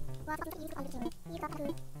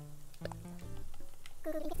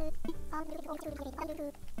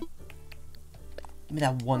 Give me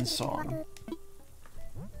that one song.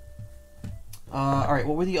 Alright,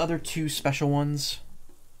 what were the other two special ones?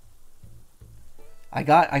 I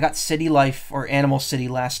got City Life, or Animal City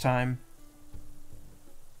last time.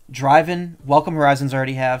 Drivin', Welcome Horizons I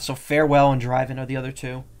already have, so Farewell and Drivin' are the other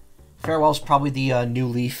two. Farewell's probably the New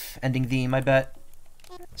Leaf ending theme, I bet.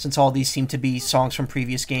 Since all these seem to be songs from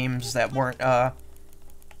previous games that weren't,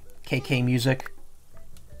 KK music.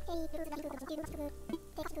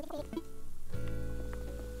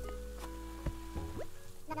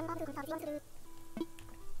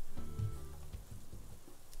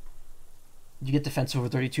 You get defense over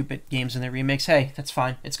 32-bit games and their remakes. Hey, that's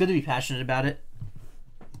fine. It's good to be passionate about it.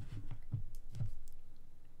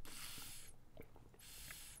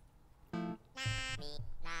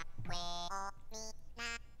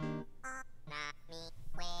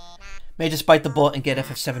 May just bite the bullet and get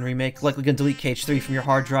FF7 Remake. Likely gonna delete KH3 from your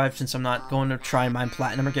hard drive since I'm not going to try and mine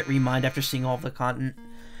Platinum or get remined after seeing all of the content.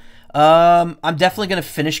 I'm definitely going to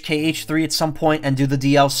finish KH3 at some point and do the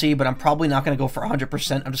DLC, but I'm probably not going to go for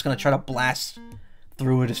 100%. I'm just going to try to blast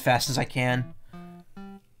through it as fast as I can.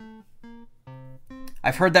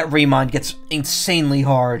 I've heard that Remind gets insanely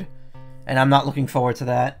hard, and I'm not looking forward to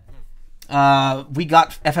that. We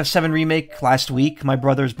got FF7 Remake last week. My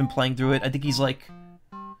brother's been playing through it. I think he's like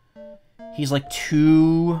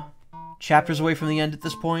 2 chapters away from the end at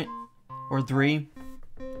this point, or 3.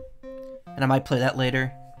 And I might play that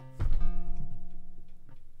later.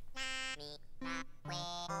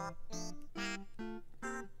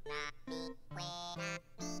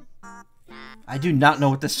 I do not know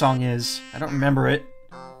what this song is. I don't remember it.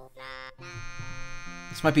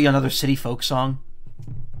 This might be another city folk song.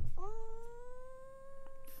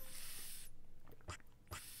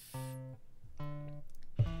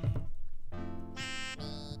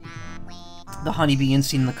 The honeybee inn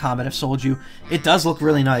scene in the combat I've sold you. It does look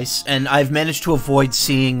really nice, and I've managed to avoid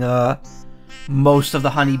seeing most of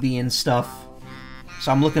the honeybee inn stuff.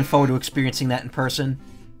 So I'm looking forward to experiencing that in person.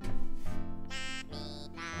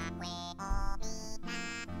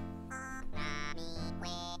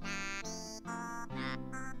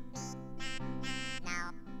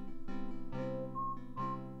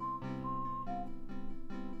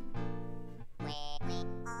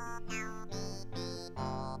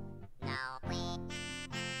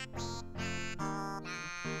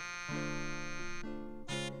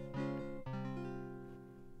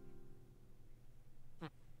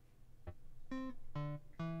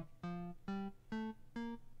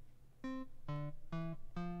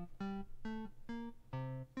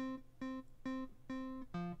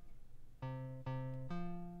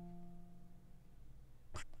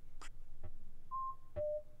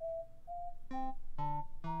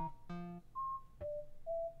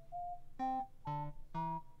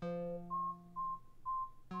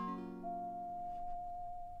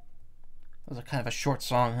 That was a kind of a short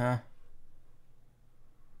song, huh?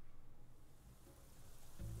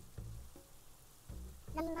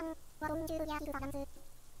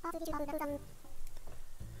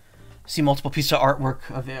 See multiple pieces of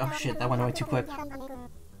artwork of it. Oh shit, that went away too quick.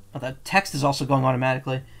 Oh, that text is also going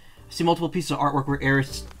automatically. I see multiple pieces of artwork where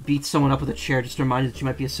Eris beats someone up with a chair, just to remind you that she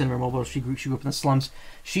might be a cinema mobile. She grew up in the slums.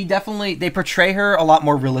 She definitely, they portray her a lot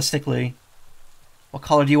more realistically. What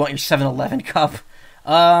color do you want your 7-Eleven cup?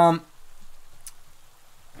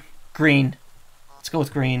 Green. Let's go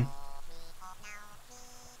with green.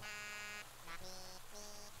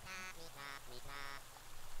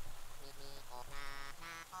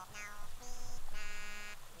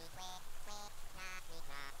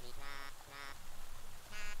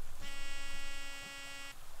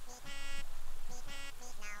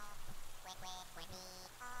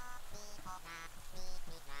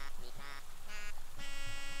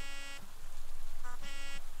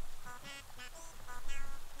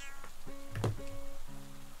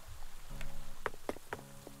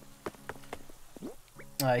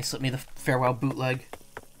 He slipped me the Farewell bootleg.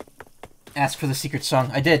 Ask for the secret song.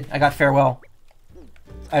 I did. I got Farewell.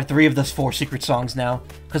 I have 3 of those 4 secret songs now.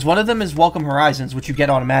 Because one of them is Welcome Horizons, which you get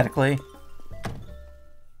automatically.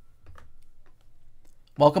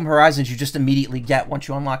 Welcome Horizons you just immediately get once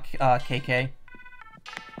you unlock KK.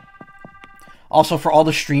 Also, for all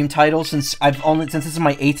the stream titles, since this is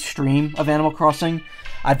my 8th stream of Animal Crossing,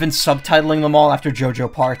 I've been subtitling them all after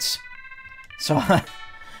JoJo parts. So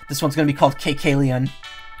this one's gonna be called Kalian.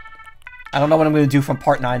 I don't know what I'm gonna do from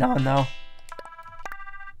part 9 on though.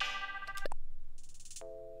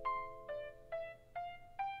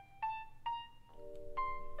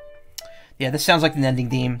 Yeah, this sounds like an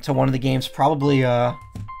ending theme to one of the games. Probably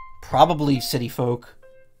City Folk.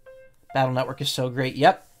 Battle Network is so great.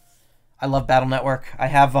 Yep. I love Battle Network. I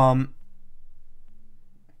have, wow,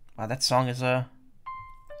 that song is,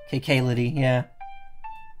 KK Liddy, yeah.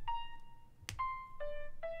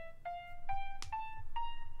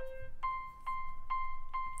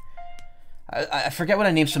 I forget what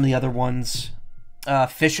I named some of the other ones.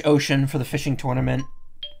 Fish Ocean for the fishing tournament.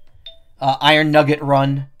 Iron Nugget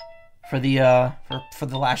Run for the for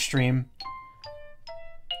the last stream.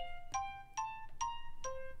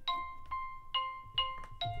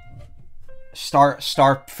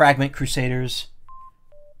 Star Fragment Crusaders.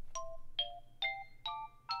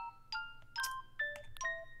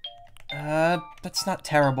 That's not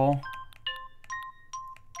terrible.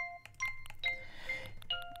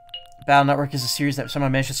 Battle Network is a series that somehow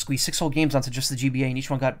managed to squeeze 6 whole games onto just the GBA, and each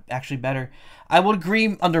one got actually better. I would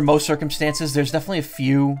agree under most circumstances. There's definitely a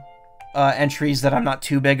few entries that I'm not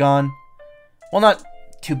too big on. Well, not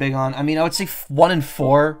too big on. I mean, I would say 1 and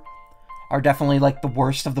 4 are definitely like the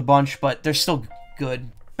worst of the bunch, but they're still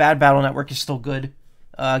good. Bad Battle Network is still good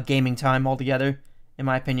gaming time altogether, in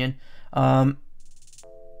my opinion.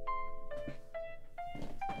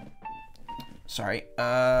 Sorry.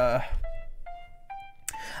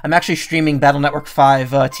 I'm actually streaming Battle Network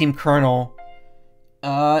 5 Team Colonel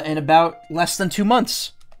in about less than 2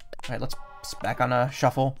 months. Alright, let's back on a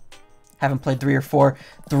shuffle. Haven't played 3 or 4.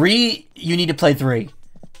 3, you need to play 3.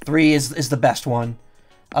 3 is the best one.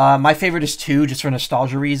 My favorite is 2, just for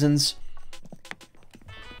nostalgia reasons.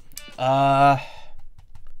 I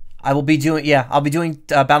will be doing, yeah, I'll be doing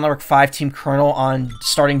Battle Network 5 Team Colonel on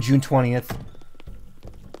starting June 20th.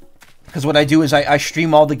 Because what I do is I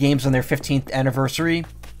stream all the games on their 15th anniversary.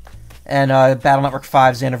 And Battle Network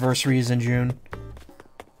 5's anniversary is in June.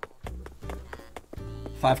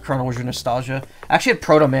 5 Colonel was your nostalgia. I actually had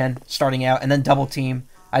Proto Man starting out, and then Double Team.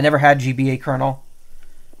 I never had GBA Colonel.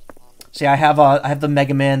 See, I have the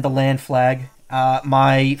Mega Man, the land flag.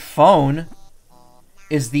 My phone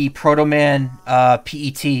is the Proto Man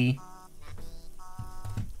PET.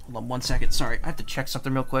 Hold on 1 second. Sorry, I have to check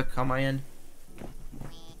something real quick on my end.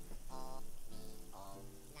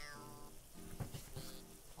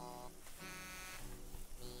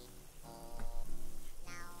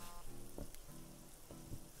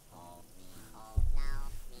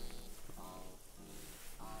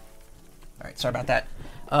 Alright, sorry about that.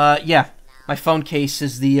 Yeah, my phone case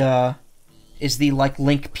is the like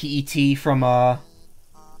Link PET from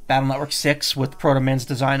Battle Network 6 with Proto Man's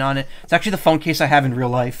design on it. It's actually the phone case I have in real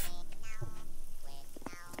life.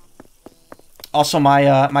 Also,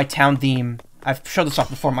 my town theme. I've showed this off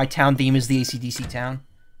before. My town theme is the AC/DC town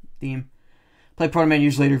theme. Play Proto Man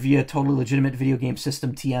years later via totally legitimate video game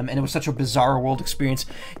system TM, and it was such a bizarre world experience.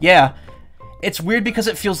 Yeah. It's weird because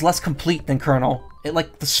it feels less complete than Colonel. It,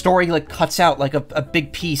 like, the story, like, cuts out, like, a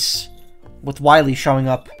big piece with Wily showing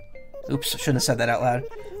up. Oops, I shouldn't have said that out loud.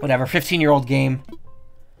 Whatever, 15-year-old game.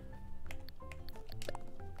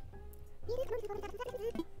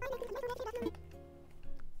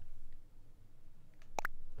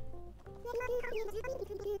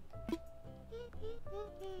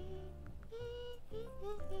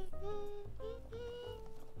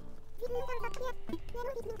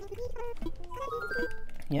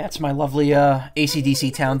 Yeah, it's my lovely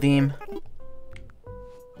AC/DC town theme.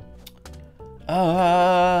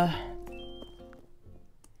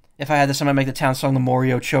 If I had this, I might make the town song the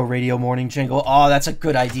Morio Cho radio morning jingle. Oh, that's a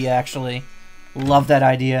good idea, actually. Love that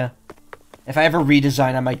idea. If I ever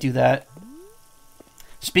redesign, I might do that.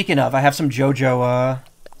 Speaking of, I have some JoJo,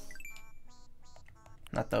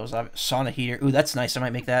 not those, sauna heater. Ooh, that's nice. I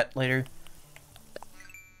might make that later.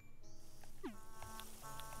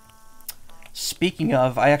 Speaking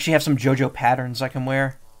of, I actually have some JoJo patterns I can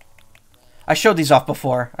wear. I showed these off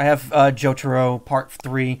before. I have Jotaro Part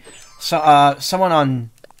 3. So, someone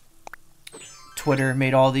on Twitter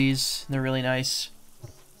made all these. They're really nice.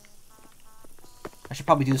 I should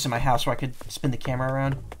probably do this in my house so I could spin the camera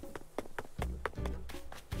around.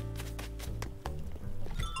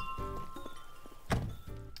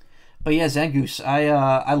 But yeah, Zangoose,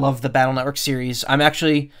 I love the Battle Network series. I'm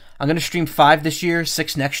going to stream 5 this year,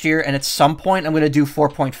 6 next year, and at some point I'm going to do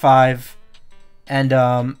 4.5 and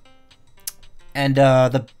the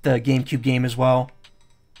GameCube game as well.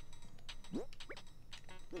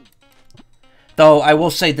 Though I will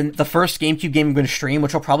say the first GameCube game I'm going to stream,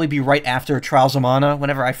 which will probably be right after Trials of Mana,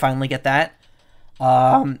 whenever I finally get that,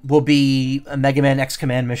 will be a Mega Man X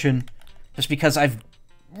Command mission, just because I've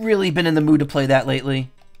really been in the mood to play that lately.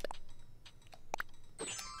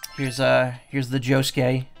 Here's the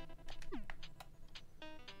Josuke.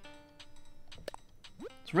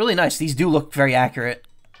 It's really nice. These do look very accurate.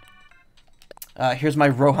 Here's my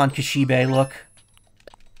Rohan Kishibe look.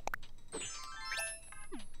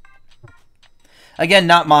 Again,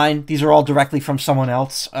 not mine. These are all directly from someone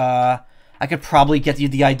else. I could probably get you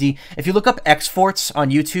the ID. If you look up Xforts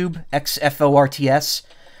on YouTube, XFORTS,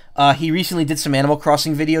 he recently did some Animal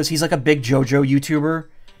Crossing videos. He's like a big JoJo YouTuber,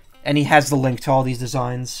 and he has the link to all these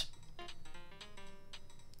designs.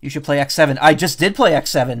 You should play X7. I just did play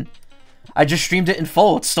X7. I just streamed it in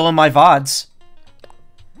full. It's still in my VODs.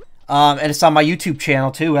 And it's on my YouTube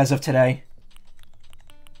channel, too, as of today.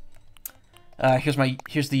 Here's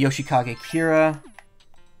the Yoshikage Kira.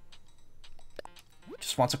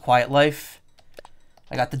 Just wants a quiet life.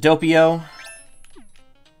 I got the Doppio.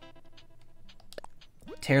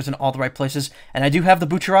 Tears in all the right places. And I do have the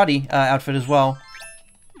Bucciarati outfit as well.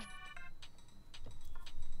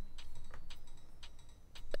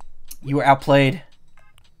 You were outplayed.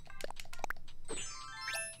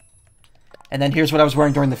 And then here's what I was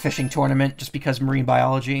wearing during the fishing tournament, just because marine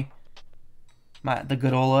biology. The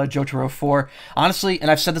good old Jotaro 4. Honestly, and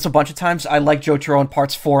I've said this a bunch of times, I like Jotaro in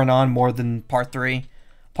parts 4 and on more than part 3.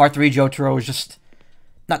 Part 3 Jotaro is just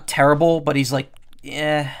not terrible, but he's like,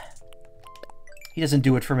 yeah, he doesn't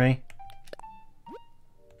do it for me.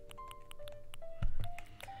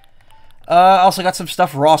 Also got some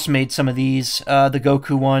stuff. Ross made some of these. The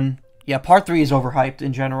Goku one. Yeah, part 3 is overhyped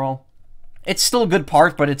in general. It's still a good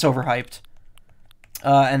part, but it's overhyped.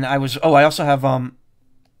 And I also have,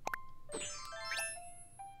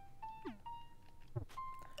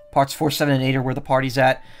 parts 4, 7, and 8 are where the party's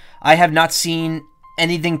at. I have not seen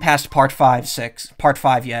anything past part 5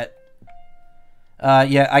 yet.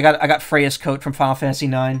 Yeah, I got Freya's coat from Final Fantasy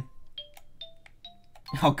IX.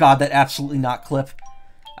 Oh god, that absolutely not clip.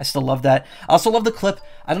 I still love that. I also love the clip.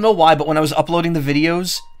 I don't know why, but when I was uploading the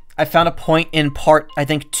videos, I found a point in part, I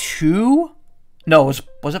think, 2? No,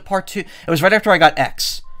 was it part 2? It was right after I got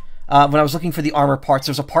X. When I was looking for the armor parts,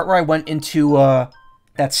 there was a part where I went into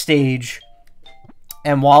that stage,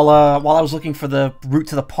 and while I was looking for the route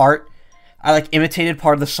to the part, I like imitated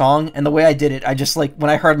part of the song, and the way I did it, I just like, when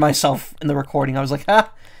I heard myself in the recording, I was like,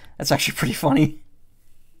 ha, that's actually pretty funny.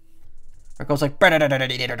 It goes like,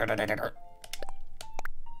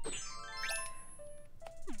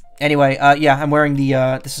 anyway, yeah, I'm wearing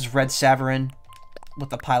the, this is Red Savarin with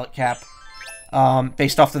the pilot cap,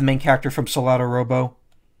 based off the main character from Soldado Robo,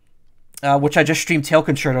 which I just streamed Tail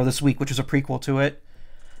Concerto this week, which is a prequel to it.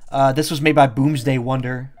 This was made by Boomsday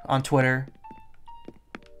Wonder on Twitter.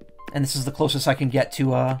 And this is the closest I can get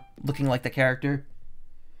to looking like the character.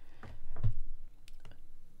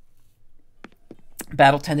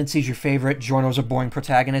 Battle Tendency is your favorite. Giorno's a boring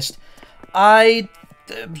protagonist.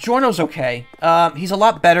 Giorno's okay. He's a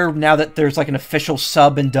lot better now that there's like an official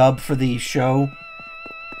sub and dub for the show.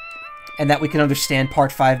 And that we can understand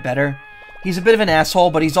Part 5 better. He's a bit of an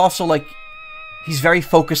asshole, but he's also like, he's very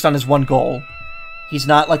focused on his one goal. He's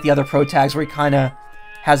not like the other pro tags where he kind of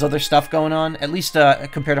has other stuff going on, at least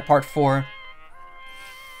compared to Part 4.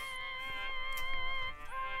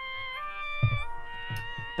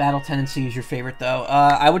 Battle Tendency is your favorite, though.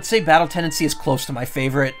 I would say Battle Tendency is close to my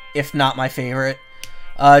favorite, if not my favorite.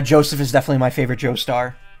 Joseph is definitely my favorite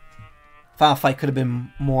Joestar. Final Fight could have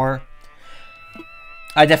been more.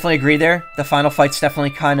 I definitely agree there. The Final Fight's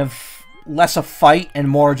definitely kind of less a fight and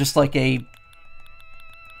more just like a...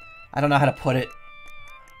 I don't know how to put it.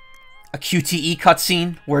 A QTE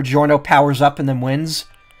cutscene where Giorno powers up and then wins.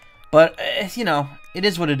 But, you know, it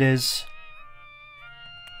is what it is.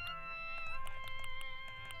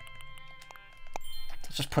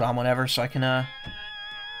 Let's just put on whatever so I can,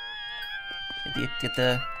 get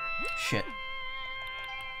the shit.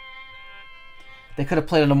 They could have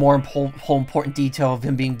played on a more whole important detail of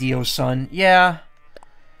him being Dio's son. Yeah.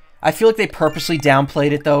 I feel like they purposely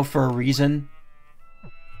downplayed it, though, for a reason.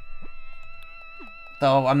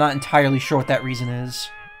 Though I'm not entirely sure what that reason is.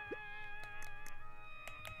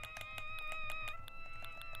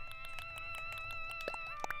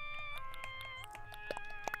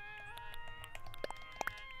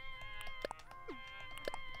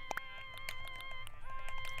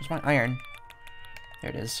 Where's my iron? There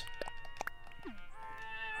it is.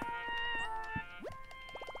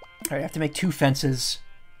 Alright, I have to make 2 fences.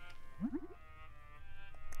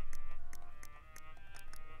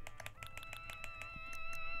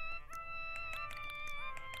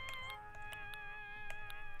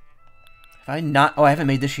 Have I not? Oh, I haven't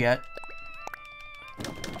made this yet.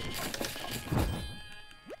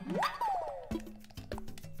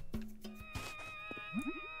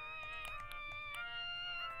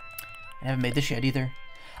 I haven't made this yet either.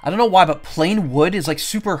 I don't know why, but plain wood is like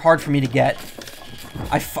super hard for me to get.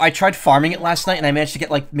 I tried farming it last night and I managed to get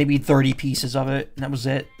like maybe 30 pieces of it, and that was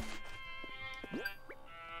it.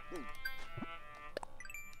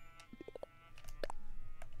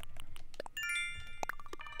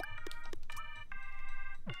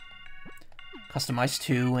 Customize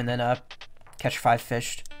 2 and then catch 5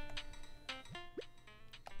 fish.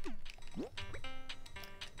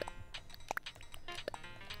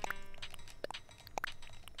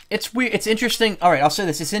 It's weird. It's interesting. All right, I'll say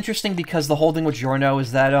this. It's interesting because the whole thing with Giorno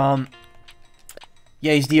is that,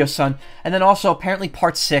 yeah, he's Dio's son. And then also, apparently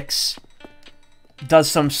Part 6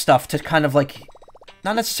 does some stuff to kind of, like,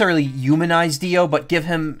 not necessarily humanize Dio, but give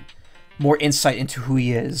him more insight into who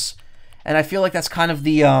he is. And I feel like that's kind of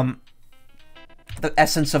the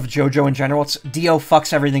essence of JoJo in general. It's Dio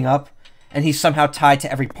fucks everything up, and he's somehow tied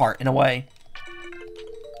to every part, in a way.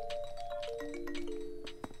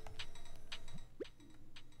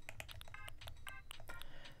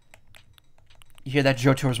 You hear that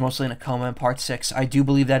Johto was mostly in a coma in Part 6. I do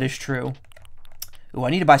believe that is true. Ooh, I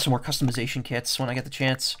need to buy some more customization kits when I get the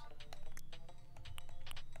chance.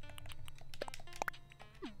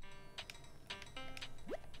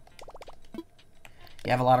 You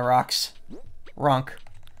have a lot of rocks. Ronk.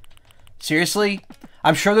 Seriously?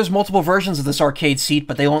 I'm sure there's multiple versions of this arcade seat,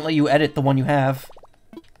 but they won't let you edit the one you have.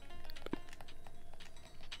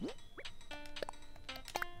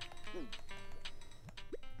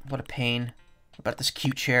 What a pain. What about this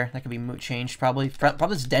cute chair? That could be mood changed, probably.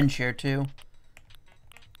 Probably this den chair, too.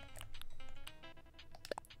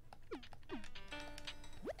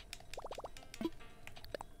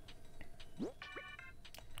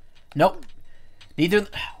 Nope. Neither...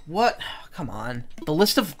 What? Come on. The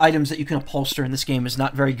list of items that you can upholster in this game is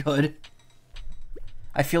not very good.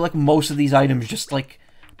 I feel like most of these items just, like...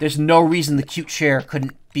 There's no reason the cute chair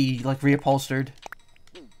couldn't be, like, reupholstered.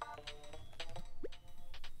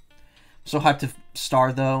 So hyped to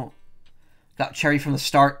star, though. Got Cherry from the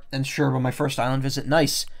start, and Sherb on my first island visit.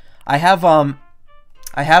 Nice. I have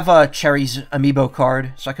Cherry's amiibo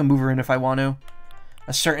card, so I can move her in if I want to.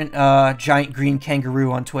 A certain giant green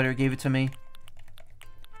kangaroo on Twitter gave it to me.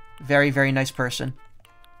 Very, very nice person.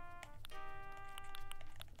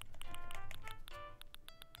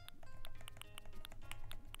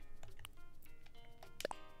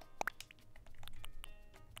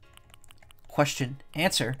 Question.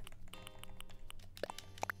 Answer.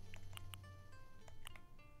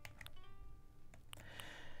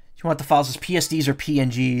 You want the files as PSDs or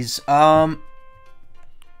PNGs? I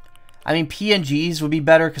mean, PNGs would be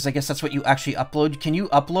better, because I guess that's what you actually upload. Can you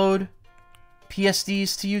upload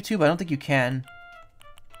PSDs to YouTube? I don't think you can.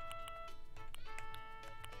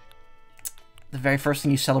 The very first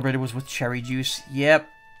thing you celebrated was with cherry juice. Yep.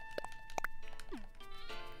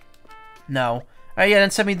 No. Alright, yeah,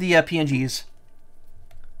 then send me the PNGs.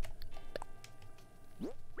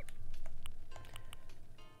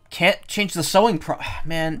 Can't change the sewing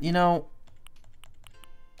man, you know...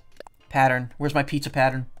 Pattern. Where's my pizza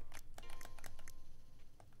pattern?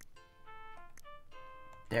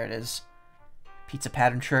 There it is. Pizza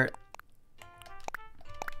pattern shirt.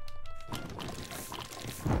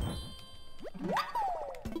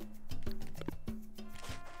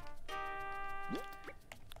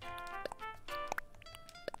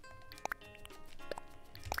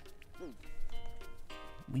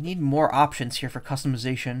 We need more options here for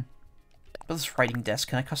customization. But this writing desk,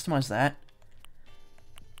 can I customize that?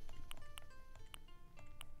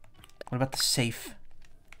 What about the safe?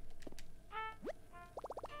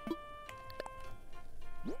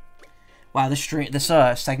 Wow, this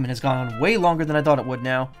segment has gone on way longer than I thought it would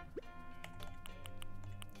now.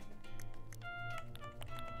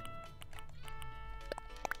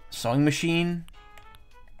 Sewing machine.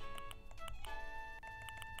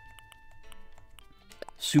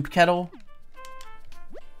 Soup kettle.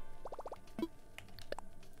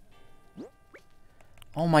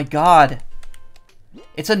 Oh my god.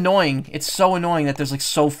 It's annoying. It's so annoying that there's like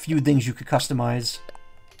so few things you could customize.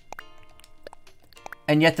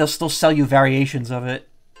 And yet they'll still sell you variations of it.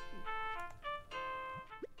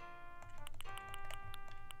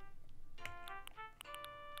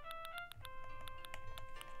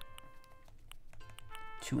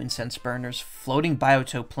 Two incense burners. Floating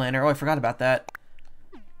biotope planner. Oh, I forgot about that.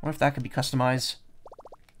 I wonder if that could be customized.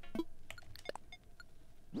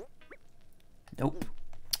 Nope.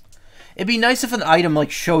 It'd be nice if an item,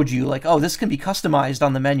 like, showed you, like, oh, this can be customized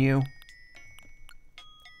on the menu.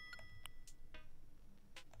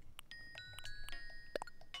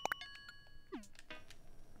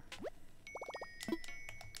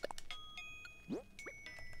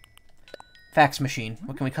 Fax machine.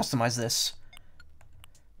 What can we customize this?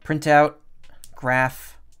 Printout,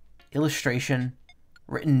 graph, illustration,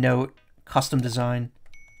 written note, custom design.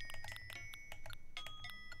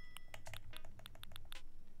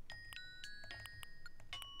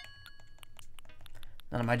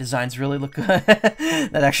 None of my designs really look good.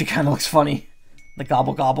 That actually kind of looks funny. The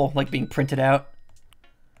gobble gobble, like being printed out.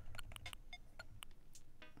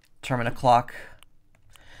 Termina clock.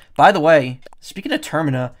 By the way, speaking of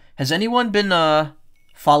Termina, has anyone been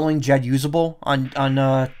following Jed Usable on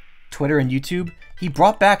Twitter and YouTube? He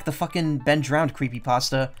brought back the fucking Ben Drowned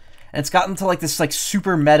creepypasta, and it's gotten to like this like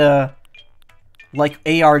super meta, like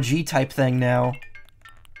ARG type thing now.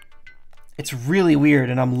 It's really weird,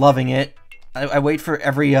 and I'm loving it. I wait for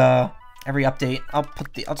every update. I'll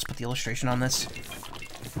just put the illustration on this.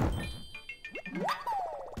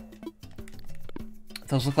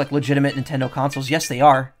 Those look like legitimate Nintendo consoles. Yes, they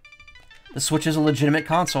are. The Switch is a legitimate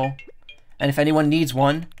console. And if anyone needs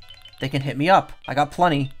one, they can hit me up. I got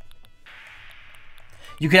plenty.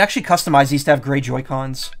 You can actually customize these to have gray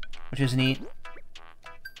Joy-Cons, which is neat.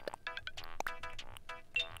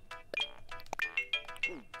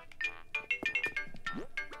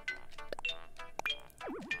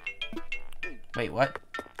 Wait, what?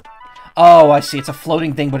 Oh, I see. It's a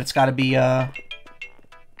floating thing, but it's got to be,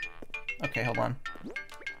 Okay, hold on.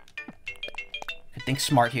 I think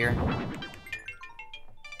smart here.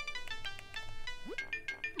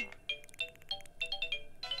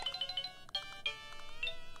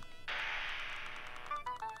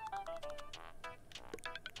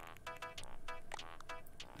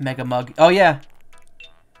 Mega Mug. Oh, yeah.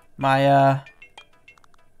 My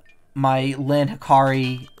Lan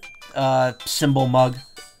Hikari symbol mug.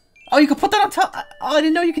 Oh, you can put that on top. Oh, I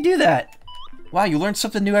didn't know you could do that. Wow, you learn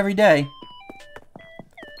something new every day.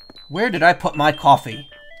 Where did I put my coffee?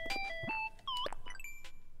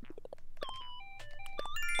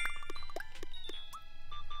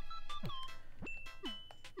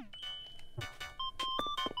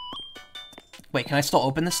 Wait, can I still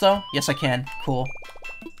open this though? Yes, I can. Cool.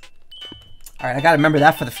 Alright, I gotta remember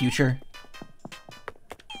that for the future.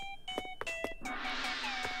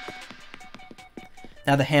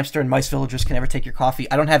 Now the hamster and mice villagers can never take your coffee.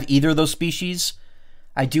 I don't have either of those species.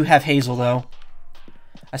 I do have Hazel, though.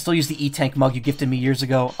 I still use the E-Tank mug you gifted me years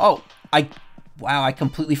ago. Oh, wow, I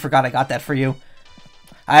completely forgot I got that for you.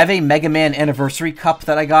 I have a Mega Man anniversary cup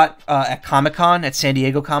that I got at Comic-Con, at San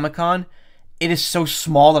Diego Comic-Con. It is so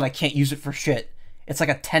small that I can't use it for shit. It's like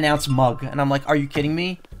a 10-ounce mug, and I'm like, are you kidding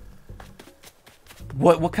me?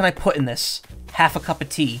 What can I put in this? Half a cup of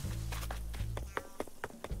tea.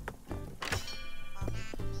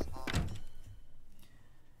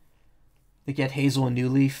 They get Hazel and New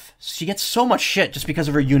Leaf. She gets so much shit just because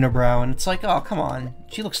of her unibrow, and it's like, oh, come on.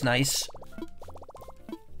 She looks nice.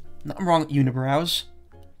 Nothing wrong with unibrows.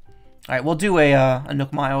 Alright, we'll do a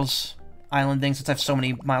Nook Miles Island thing since I have so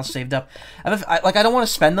many miles saved up. I don't want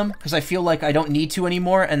to spend them because I feel like I don't need to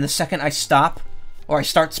anymore, and the second I stop, or I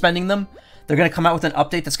start spending them, they're going to come out with an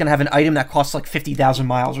update that's going to have an item that costs like 50,000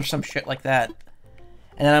 miles or some shit like that.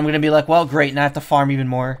 And then I'm going to be like, well, great, now I have to farm even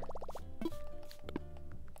more.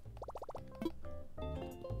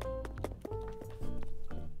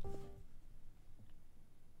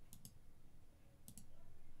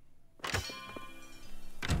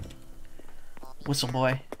 Whistle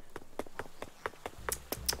boy.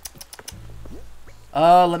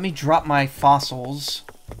 Let me drop my fossils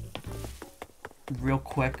real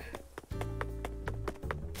quick.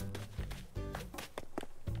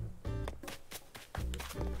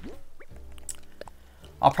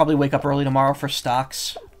 I'll probably wake up early tomorrow for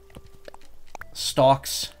stocks.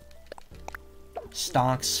 Stonks.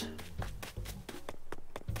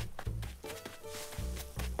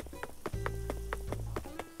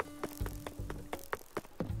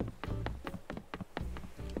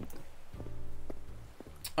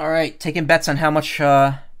 Alright, taking bets on how much,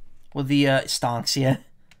 will the, stonks, yeah.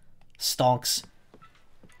 Stonks.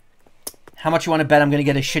 How much you want to bet I'm gonna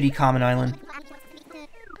get a shitty common island?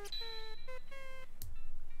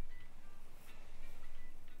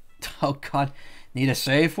 Oh god. Need a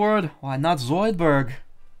safe word? Why not Zoidberg?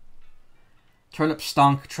 Turnip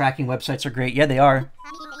stonk tracking websites are great. Yeah, they are.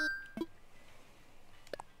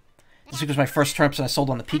 This week was my first turnips and I sold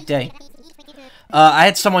on the peak day. I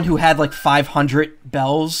had someone who had like 500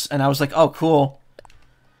 bells, and I was like, oh, cool.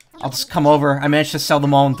 I'll just come over. I managed to sell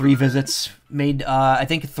them all in 3 visits. Made, I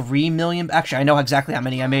think 3 million. Actually, I know exactly how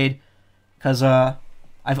many I made, because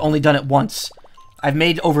I've only done it once. I've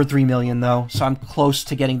made over 3 million, though, so I'm close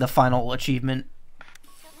to getting the final achievement.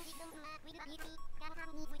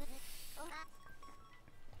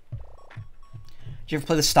 Did you ever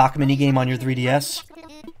play the stock minigame on your 3DS?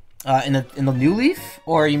 In the New Leaf?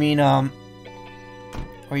 Or you mean, or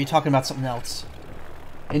are you talking about something else?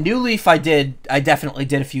 In New Leaf, I definitely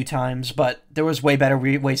did a few times, but there was way better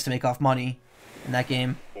ways to make off money in that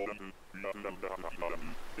game.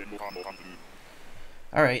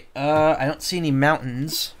 Alright, I don't see any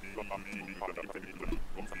mountains.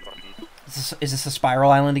 Is this a spiral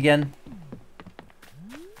island again?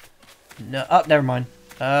 No, oh, never mind.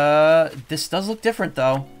 This does look different,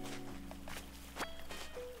 though.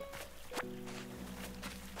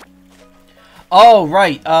 Oh,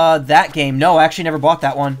 right, that game. No, I actually never bought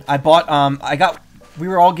that one. I bought, we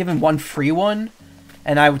were all given one free one,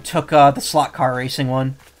 and I took, the slot car racing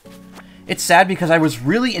one. It's sad because I was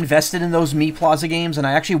really invested in those Mii Plaza games, and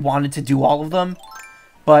I actually wanted to do all of them,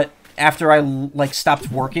 but after I, like,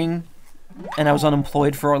 stopped working, and I was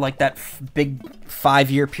unemployed for, like, that big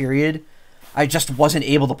 5-year period, I just wasn't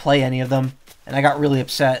able to play any of them, and I got really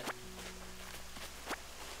upset.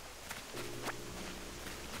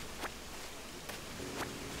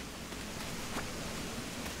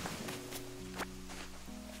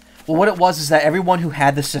 Well, what it was is that everyone who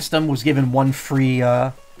had the system was given one free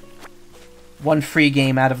game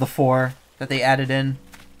out of the 4 that they added in.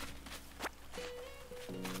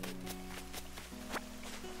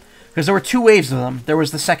 Because there were 2 waves of them. There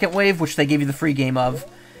was the second wave, which they gave you the free game of,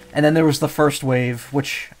 and then there was the first wave,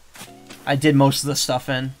 which I did most of the stuff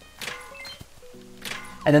in.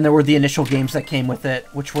 And then there were the initial games that came with it,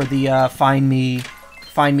 which were the Find Me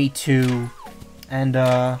 2, and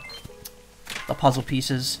the puzzle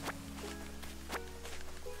pieces.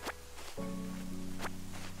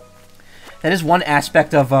 That is one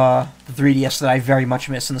aspect of the 3DS that I very much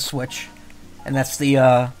miss in the Switch, and that's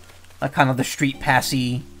the kind of the street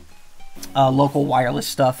passy local wireless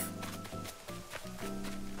stuff.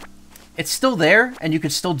 It's still there, and you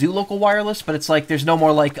could still do local wireless, but it's like there's no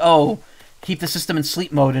more like, oh, keep the system in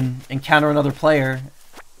sleep mode and encounter another player,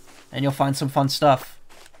 and you'll find some fun stuff.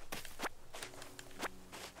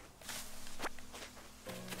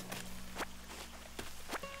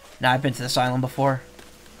 Now, I've been to this island before.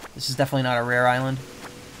 This is definitely not a rare island.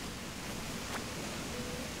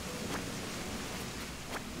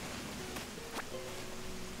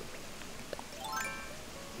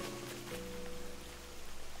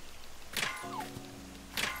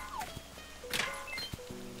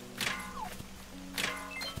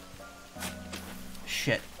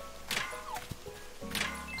 Shit.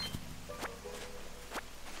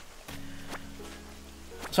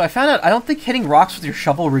 So I found out I don't think hitting rocks with your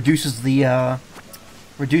shovel reduces the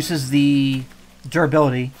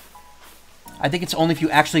durability. I think it's only if you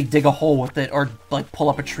actually dig a hole with it or like pull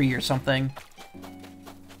up a tree or something.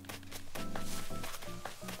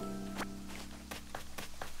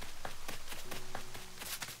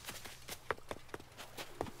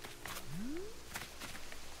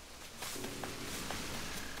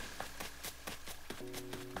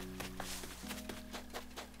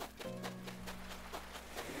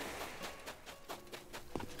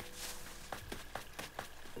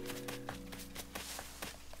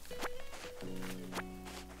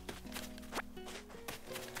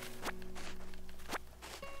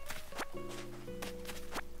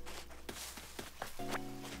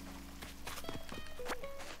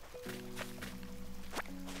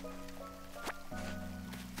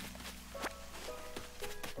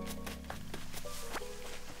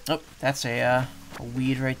 Oh, that's a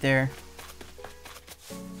weed right there.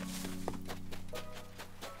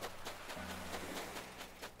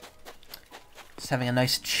 Just having a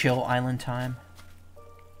nice chill island time.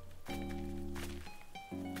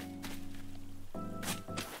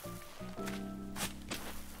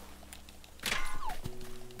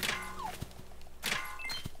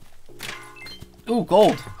 Ooh,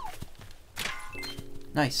 gold!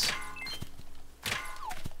 Nice.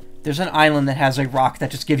 There's an island that has a rock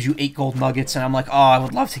that just gives you 8 gold nuggets, and I'm like, oh, I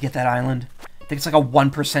would love to get that island. I think it's like a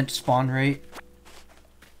 1% spawn rate.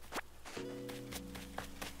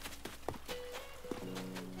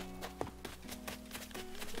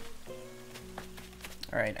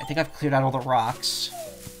 Alright, I think I've cleared out all the rocks.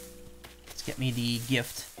 Let's get me the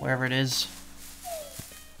gift, wherever it is.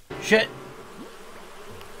 Shit!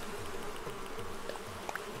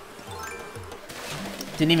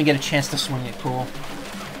 Didn't even get a chance to swing it, cool.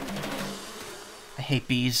 I hate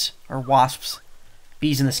bees, or wasps.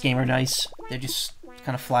 Bees in this game are nice. They just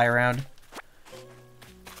kind of fly around.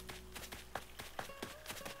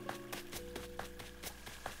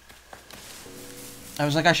 I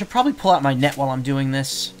was like, I should probably pull out my net while I'm doing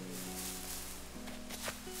this.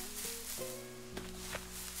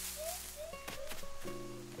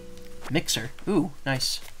 Mixer. Ooh,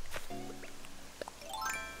 nice.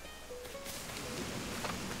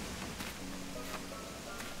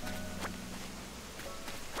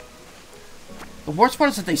 The worst part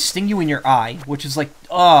is that they sting you in your eye, which is like,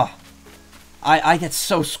 ugh. I get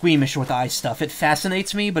so squeamish with eye stuff. It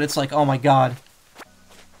fascinates me, but it's like, oh my god.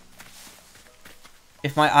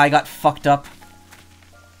 If my eye got fucked up,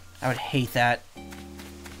 I would hate that.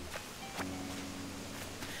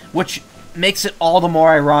 Which makes it all the more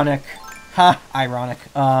ironic. Ironic.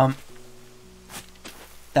 That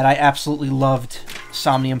I absolutely loved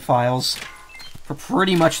Somnium Files. For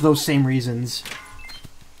pretty much those same reasons.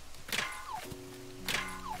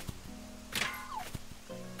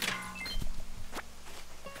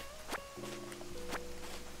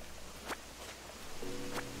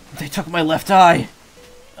 They took my left eye.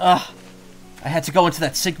 Ugh. I had to go into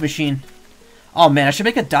that sync machine. Oh man, I should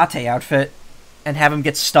make a Date outfit. And have him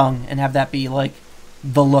get stung. And have that be, like,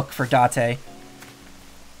 the look for Date.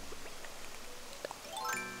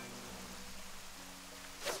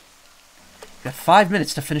 Got 5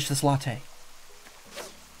 minutes to finish this latte.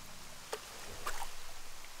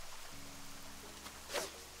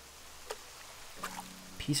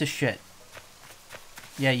 Piece of shit.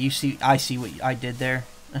 Yeah, you see, I see what I did there.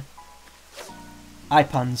 Eye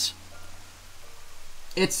puns.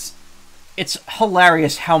 It's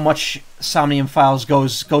hilarious how much Somnium Files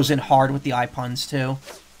goes in hard with the eye puns too.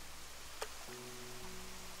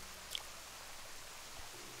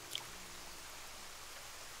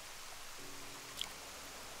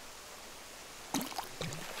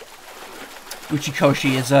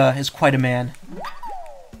 Uchikoshi is quite a man.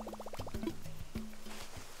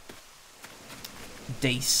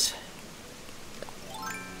 Dace.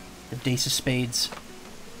 The Dace of Spades.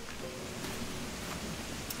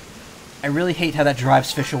 I really hate how that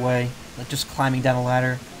drives fish away. Like just climbing down a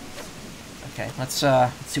ladder. Okay, let's see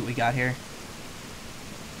what we got here.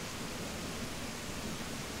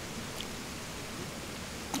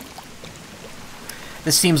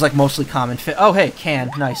 This seems like mostly common fish. Oh, hey,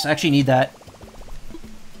 can. Nice. I actually need that.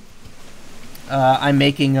 I'm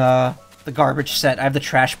making the garbage set. I have the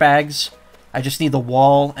trash bags. I just need the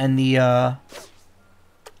wall and the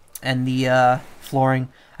flooring.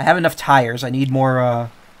 I have enough tires. I need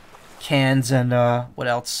more cans and what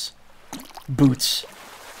else? Boots.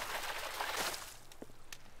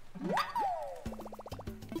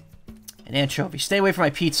 An anchovy. Stay away from my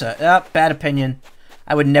pizza. Bad opinion.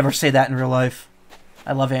 I would never say that in real life.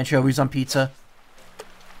 I love anchovies on pizza.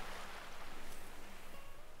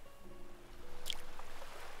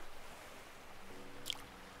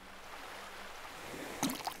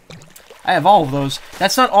 I have all of those.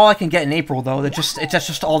 That's not all I can get in April, though. That's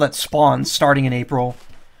just all that spawns starting in April.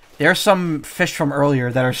 There are some fish from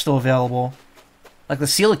earlier that are still available. Like the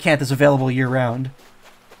coelacanth is available year-round.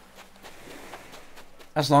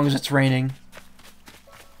 As long as it's raining.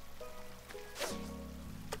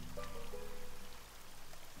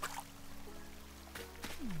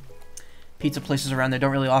 Pizza places around there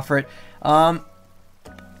don't really offer it.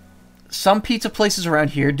 Some pizza places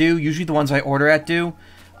around here do. Usually the ones I order at do.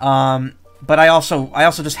 But I also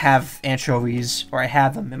just have anchovies, or I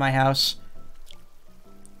have them in my house.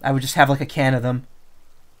 I would just have like a can of them.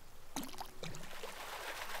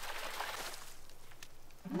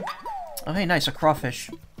 Oh hey, nice, a crawfish.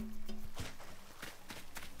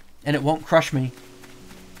 And it won't crush me.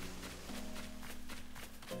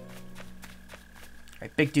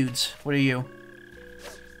 Alright, big dudes, what are you?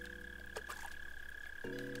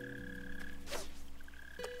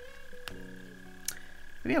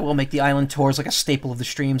 Maybe I will make the island tours like a staple of the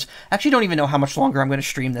streams. I actually don't even know how much longer I'm going to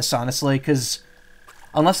stream this, honestly, because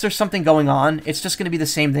unless there's something going on, it's just going to be the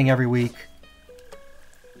same thing every week.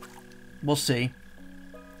 We'll see.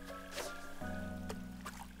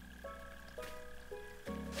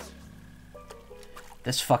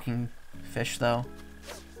 This fucking fish, though.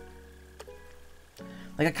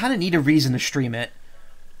 Like, I kind of need a reason to stream it.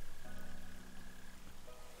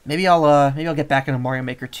 Maybe I'll get back into Mario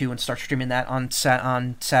Maker 2 and start streaming that on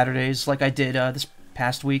Saturdays, like I did this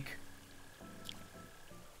past week.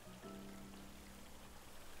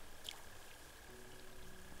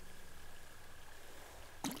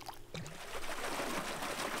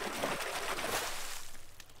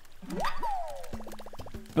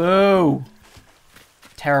 Boo!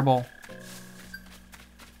 Terrible.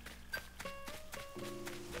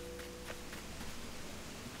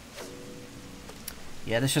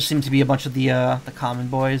 Yeah, this just seems to be a bunch of the common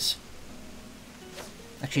boys.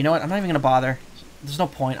 Actually, you know what? I'm not even going to bother. There's no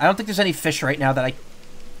point. I don't think there's any fish right now that I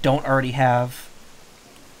don't already have.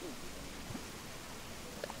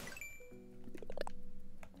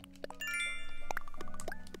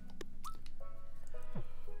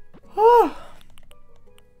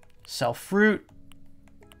 Sell fruit.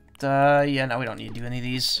 Yeah, no, we don't need to do any of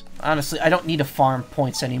these. Honestly, I don't need to farm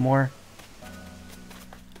points anymore.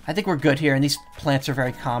 I think we're good here, and these plants are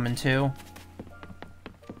very common, too.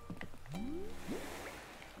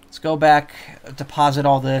 Let's go back, deposit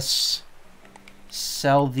all this,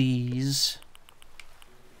 sell these.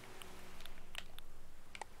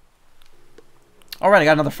 Alright, I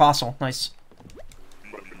got another fossil. Nice.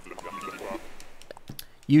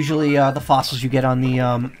 Usually, the fossils you get on the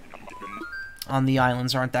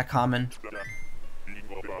islands aren't that common.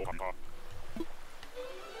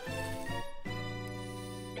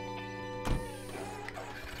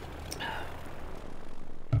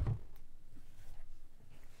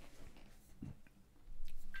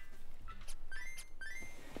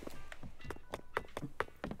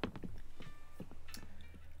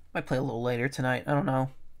 Might play a little later tonight. I don't know.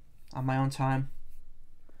 On my own time.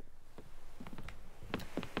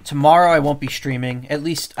 Tomorrow I won't be streaming. At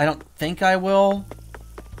least I don't think I will.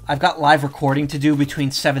 I've got live recording to do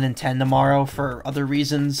between 7 and 10 tomorrow for other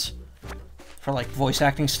reasons. For like voice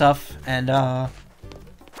acting stuff. And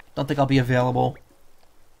don't think I'll be available.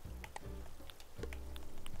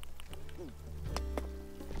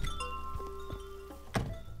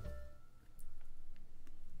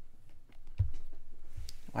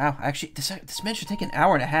 Wow, actually, this man should take an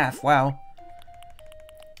hour and a half. Wow.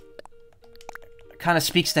 Kind of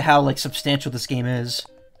speaks to how, like, substantial this game is.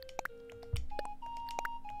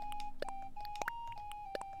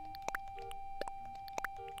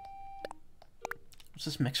 What's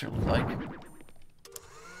this mixer look like?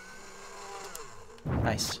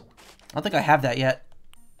 Nice. I don't think I have that yet.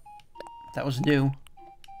 That was new.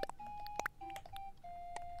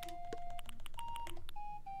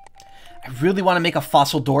 I really want to make a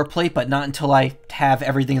fossil door plate, but not until I have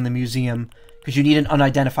everything in the museum. Because you need an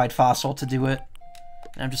unidentified fossil to do it.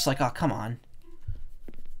 And I'm just like, oh, come on.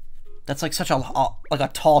 That's like such a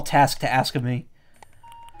tall task to ask of me.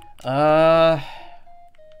 There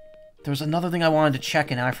was another thing I wanted to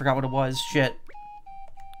check and now I forgot what it was. Shit.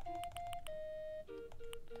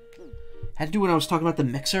 Had to do when I was talking about the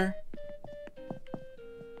mixer.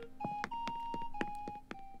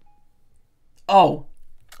 Oh.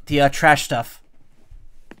 The trash stuff.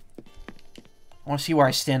 I want to see where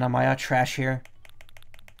I stand on my trash here.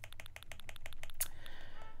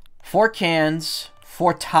 4 cans,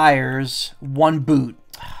 4 tires, 1 boot.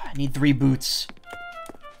 I need 3 boots.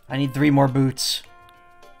 I need 3 more boots.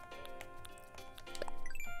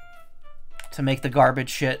 To make the garbage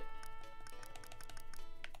shit.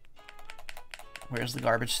 Where's the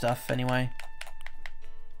garbage stuff, anyway?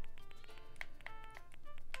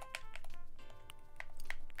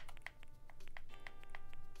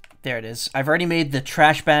 There it is. I've already made the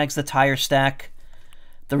trash bags, the tire stack,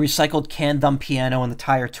 the recycled can thumb piano, and the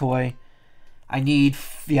tire toy. I need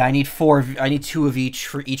 4. I need 2 of each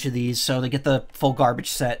for each of these, so to get the full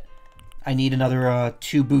garbage set, I need another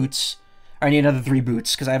 2 boots. Or I need another 3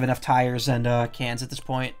 boots because I have enough tires and cans at this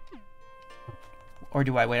point. Or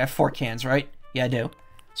do I? Wait, I have 4 cans, right? Yeah, I do.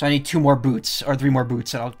 So I need 2 more boots or 3 more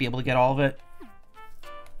boots, and I'll be able to get all of it.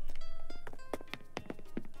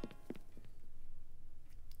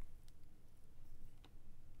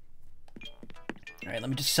 Alright, let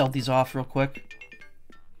me just sell these off real quick.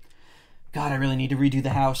 God, I really need to redo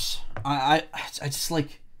the house. I just,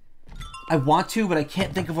 like... I want to, but I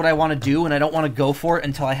can't think of what I want to do, and I don't want to go for it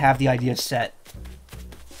until I have the idea set.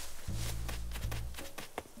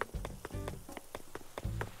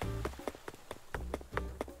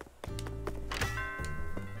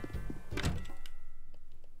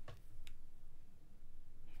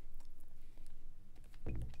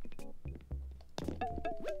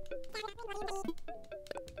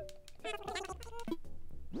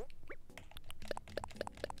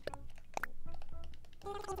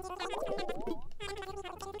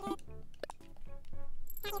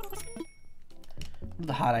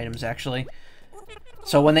 The hot items, actually.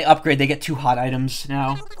 So when they upgrade, they get 2 hot items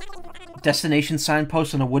now. Destination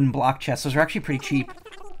signpost and a wooden block chest. Those are actually pretty cheap.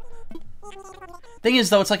 Thing is,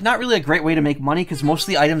 though, it's like not really a great way to make money because most of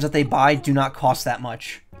the items that they buy do not cost that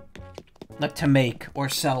much. Like to make or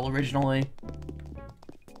sell originally.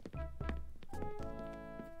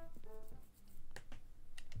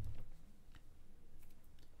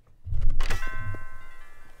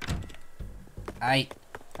 Alright,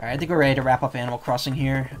 I think we're ready to wrap up Animal Crossing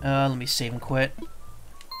here. Let me save and quit.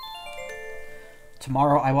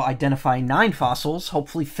 Tomorrow I will identify 9 fossils,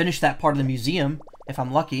 hopefully finish that part of the museum, if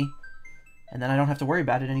I'm lucky. And then I don't have to worry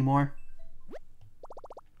about it anymore.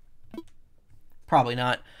 Probably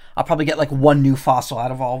not. I'll probably get like 1 new fossil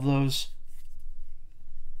out of all of those.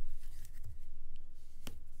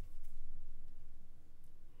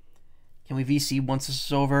 Can we VC once this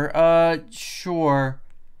is over? Sure.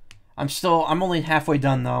 I'm only halfway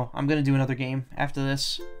done, though. I'm gonna do another game after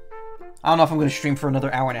this. I don't know if I'm going to stream for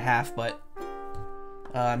another hour and a half, but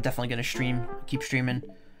I'm definitely going to keep streaming.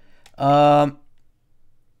 Let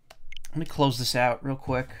me close this out real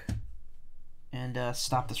quick and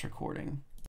stop this recording.